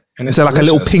 Yeah. And it's so like a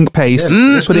little pink paste,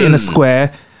 put it in a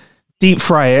square, deep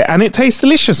fry it, and it tastes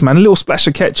delicious, man. A little splash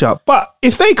of ketchup. But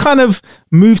if they kind of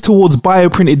move towards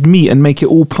bioprinted meat and make it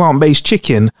all plant-based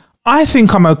chicken, I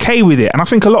think I'm okay with it. And I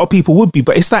think a lot of people would be,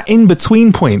 but it's that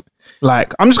in-between point.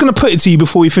 Like, I'm just going to put it to you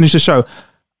before we finish the show,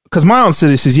 because my answer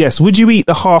to this is yes. Would you eat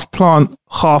the half plant,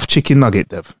 half chicken nugget,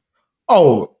 Dev?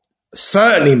 Oh,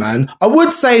 certainly, man. I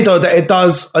would say, though, that it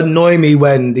does annoy me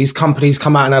when these companies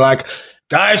come out and they're like,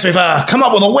 guys, we've come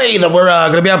up with a way that we're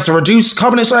going to be able to reduce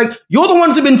carbon. It's like, you're the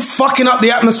ones who've been fucking up the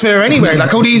atmosphere anyway.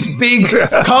 Like, all these big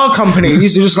car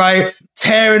companies are just like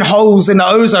tearing holes in the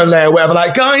ozone layer, whatever.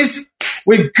 Like, guys,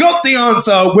 we've got the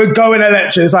answer. We're going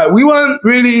electric. It's like, we weren't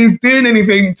really doing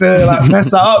anything to like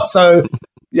mess that up. So,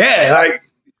 yeah, like,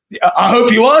 I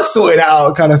hope you are sorting it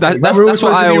out, kind of thing. That's what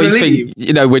I always think.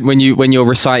 You know, when you're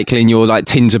recycling your like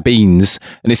tins of beans,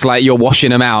 and it's like you're washing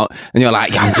them out, and you're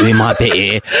like, yeah, I'm doing my bit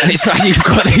here, and it's like you've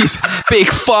got these big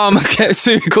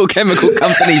pharmaceutical chemical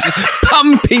companies just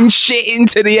pumping shit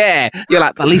into the air. You're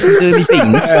like, but at least I'm doing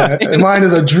my beans. Yeah, mine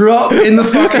is a drop in the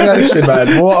fucking ocean,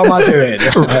 man. What am I doing?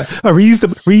 I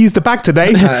reused the bag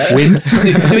today. Win.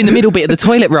 Doing the middle bit of the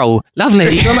toilet roll. Lovely.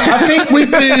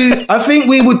 I think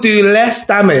we would do less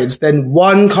damage than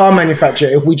one car manufacturer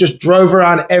if we just drove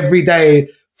around every day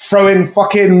throwing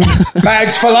fucking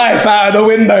bags for life out of the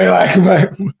window,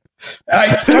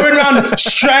 like going around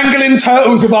strangling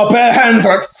turtles with our bare hands,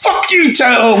 like fuck you,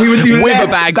 turtle. We would do with less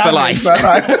a bag damage, for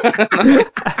life.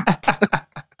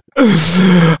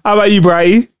 How about you,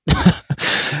 Brighty?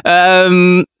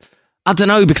 I don't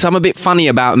know, because I'm a bit funny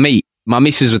about meat. My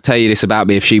missus would tell you this about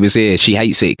me if she was here. She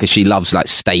hates it because she loves like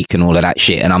steak and all of that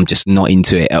shit, and I'm just not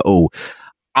into it at all.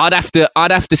 I'd have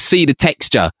to see the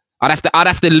texture. I'd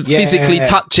have to physically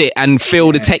touch it and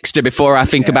feel the texture before I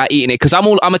think about eating it. Because I'm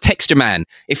a texture man.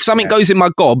 If something goes in my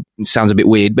gob, it sounds a bit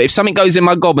weird, but if something goes in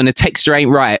my gob and the texture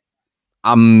ain't right,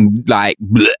 I'm like,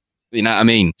 bleh, you know what I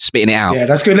mean? Spitting it out. Yeah,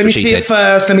 that's good. Let me see it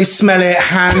first. Let me smell it,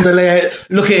 handle it,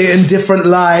 look at it in different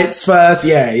lights first.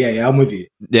 Yeah. I'm with you.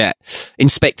 Yeah,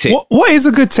 inspect it. What is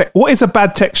a good? What is a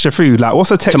bad texture food? Like,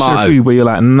 what's a texture of food where you're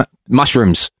like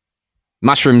mushrooms?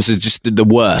 Mushrooms are just the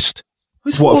worst.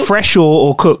 What, fresh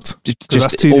or cooked? Just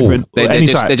that's two different.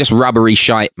 They're just rubbery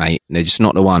shite, mate. They're just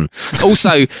not the one.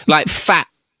 Also, like fat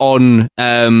on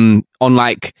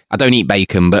like, I don't eat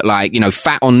bacon, but like, you know,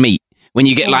 fat on meat. When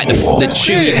you get like the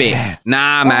chewy bit,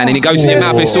 nah, man, and it goes in your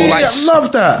mouth. It's all like, I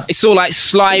love that. It's all like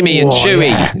slimy and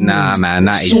chewy. Yeah. Nah, man,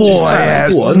 that is just.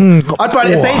 I'd buy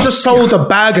it if they just sold a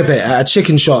bag of it at a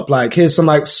chicken shop. Like, here's some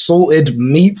like salted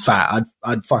meat fat.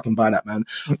 I'd fucking buy that, man.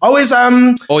 Always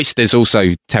oysters also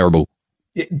terrible.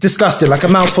 Disgusting, like a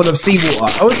mouthful of seawater.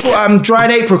 I always thought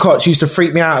dried apricots used to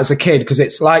freak me out as a kid because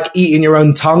it's like eating your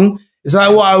own tongue. It's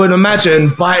like what I would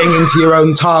imagine biting into your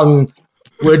own tongue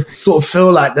would sort of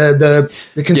feel like the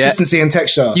consistency and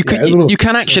texture. You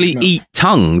can actually eat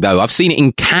tongue though. I've seen it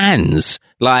in cans.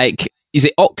 Like, is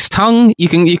it ox tongue? You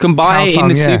can buy it in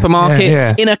the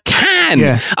supermarket in a can.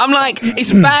 Yeah. I'm like,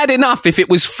 it's bad enough if it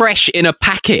was fresh in a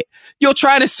packet. You're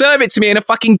trying to serve it to me in a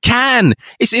fucking can.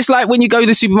 It's like when you go to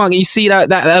the supermarket, you see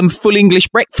that full English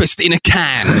breakfast in a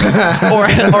can, or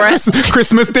a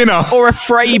Christmas dinner, or a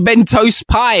Frey Bentoast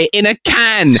pie in a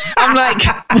can. I'm like,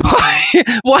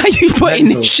 why are you putting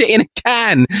this shit in a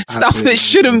can? Stuff that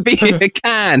shouldn't be in a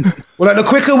can. Well, like, the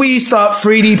quicker we start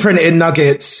 3D printing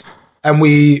nuggets and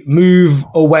we move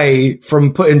away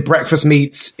from putting breakfast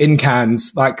meats in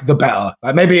cans, like, the better.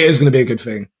 Like, maybe it is going to be a good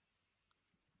thing.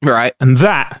 Right. And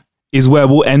that is where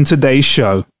we'll end today's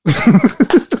show.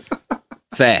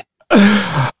 Fair.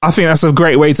 I think that's a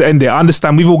great way to end it. I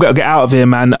understand we've all got to get out of here,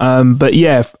 man. But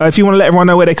yeah, if you want to let everyone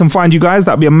know where they can find you guys,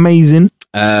 that'd be amazing.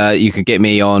 You can get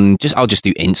me on I'll just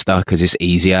do Insta because it's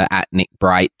easier, at Nick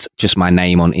Bright. Just my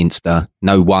name on Insta.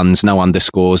 No ones, no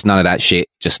underscores, none of that shit.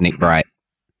 Just Nick Bright.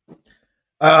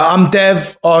 I'm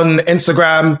Dev on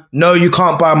Instagram. No, you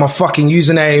can't buy my fucking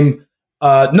username.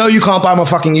 No, you can't buy my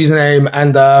fucking username.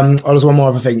 And there's one more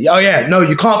other thing. Oh yeah, no,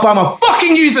 you can't buy my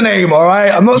fucking username. All right,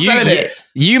 I'm not selling it.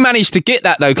 You managed to get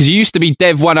that though, because you used to be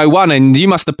Dev 101, and you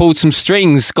must have pulled some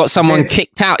strings, got someone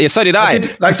kicked out. Yeah, so did I.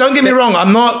 Like, don't get me wrong.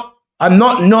 I'm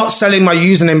not selling my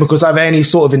username because I have any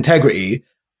sort of integrity.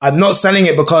 I'm not selling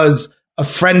it because a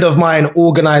friend of mine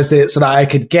organized it so that I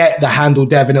could get the handle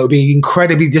Dev, and it would be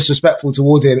incredibly disrespectful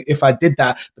towards him if I did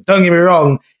that. But don't get me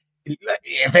wrong.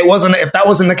 if that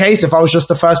wasn't the case, if I was just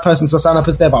the first person to sign up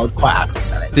as dev, I would quite happily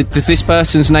sell it. Does this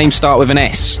person's name start with an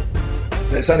S?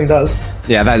 It certainly does.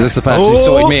 Yeah, that's the person who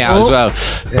sorted me out as well.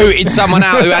 Booted someone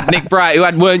out who had Nick Bright,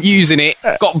 who weren't using it,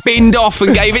 got binned off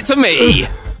and gave it to me.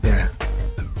 Yeah.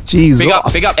 Jesus. Big up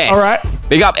S. All right.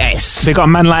 Big up S. Big up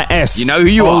man like S. You know who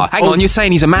you are. Hang on, you're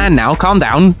saying he's a man now. Calm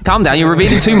down. You're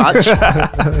revealing too much.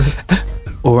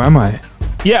 Or am I?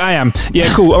 Yeah, I am.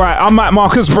 Yeah, cool. All right, I'm at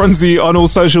Marcus Bronzy on all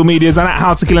social medias, and at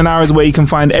How to Kill an Hour is where you can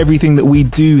find everything that we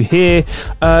do here.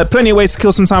 Plenty of ways to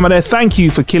kill some time out there. Thank you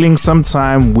for killing some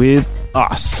time with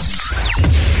us.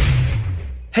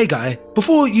 Hey guy,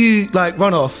 before you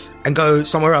run off and go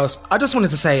somewhere else, I just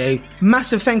wanted to say a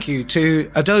massive thank you to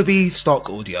Adobe Stock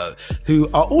Audio, who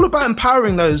are all about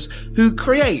empowering those who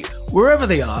create wherever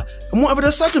they are and whatever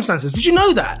their circumstances. Did you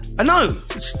know that? I know.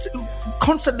 It's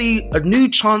constantly a new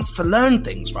chance to learn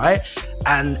things, right?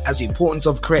 And as the importance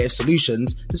of creative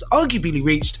solutions has arguably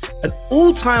reached an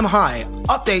all-time high,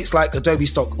 updates like Adobe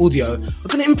Stock Audio are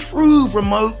going to improve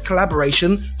remote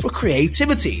collaboration for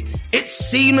creativity. It's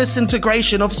seamless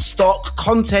integration of stock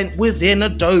content within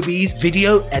Adobe's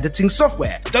video editing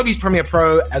software. Adobe's Premiere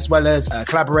Pro, as well as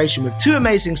collaboration with two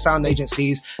amazing sound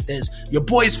agencies. There's your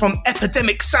boys from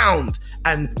Epidemic Sound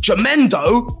and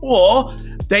Jamendo, or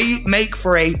they make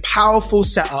for a powerful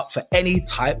setup for any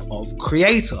type of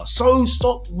creator. So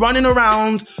stop running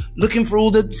around looking for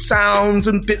all the sounds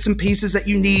and bits and pieces that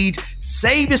you need.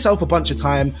 Save yourself a bunch of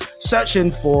time searching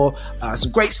for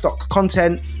some great stock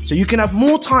content so you can have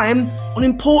more time on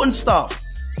important stuff.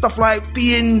 Stuff like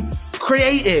being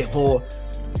creative or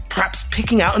perhaps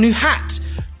picking out a new hat.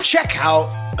 Check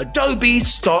out Adobe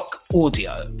Stock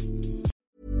Audio.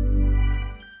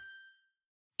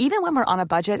 Even when we're on a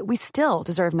budget, we still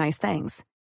deserve nice things.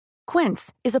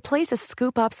 Quince is a place to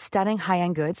scoop up stunning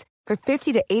high-end goods for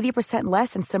 50 to 80%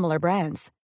 less than similar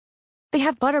brands. They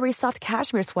have buttery soft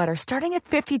cashmere sweaters starting at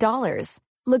 $50,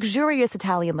 luxurious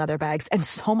Italian leather bags, and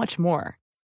so much more.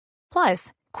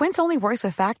 Plus, Quince only works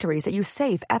with factories that use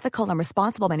safe, ethical, and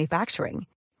responsible manufacturing.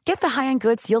 Get the high-end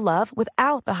goods you'll love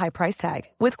without the high price tag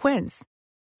with Quince.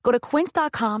 Go to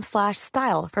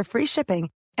quince.com/style for free shipping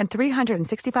and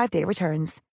 365-day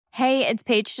returns. Hey, it's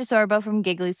Paige DeSorbo from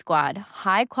Giggly Squad.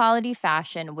 High quality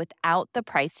fashion without the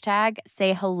price tag.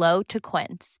 Say hello to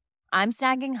Quince. I'm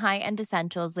snagging high-end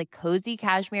essentials like cozy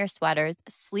cashmere sweaters,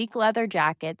 sleek leather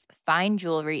jackets, fine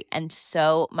jewelry, and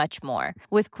so much more.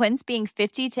 With Quince being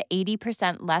 50 to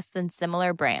 80% less than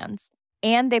similar brands.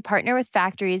 And they partner with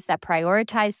factories that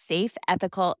prioritize safe,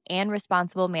 ethical, and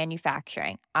responsible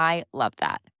manufacturing. I love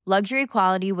that. Luxury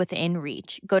quality within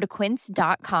reach. Go to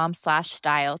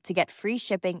quince.com/style to get free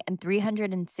shipping and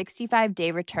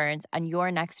 365-day returns on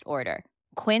your next order.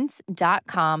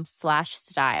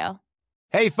 Quince.com/style.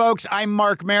 Hey folks, I'm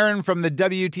Mark Maron from the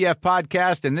WTF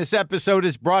Podcast, and this episode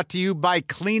is brought to you by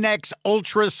Kleenex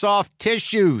Ultra Soft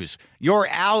Tissues, your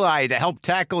ally to help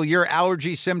tackle your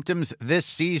allergy symptoms this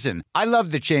season. I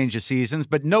love the change of seasons,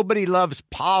 but nobody loves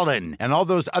pollen and all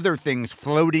those other things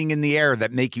floating in the air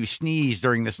that make you sneeze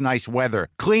during this nice weather.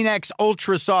 Kleenex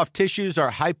Ultra Soft Tissues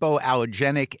are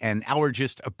hypoallergenic and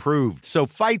allergist approved, so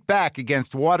fight back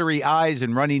against watery eyes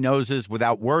and runny noses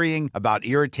without worrying about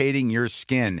irritating your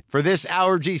skin. For this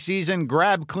allergy season,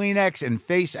 grab Kleenex and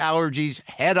face allergies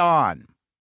head on.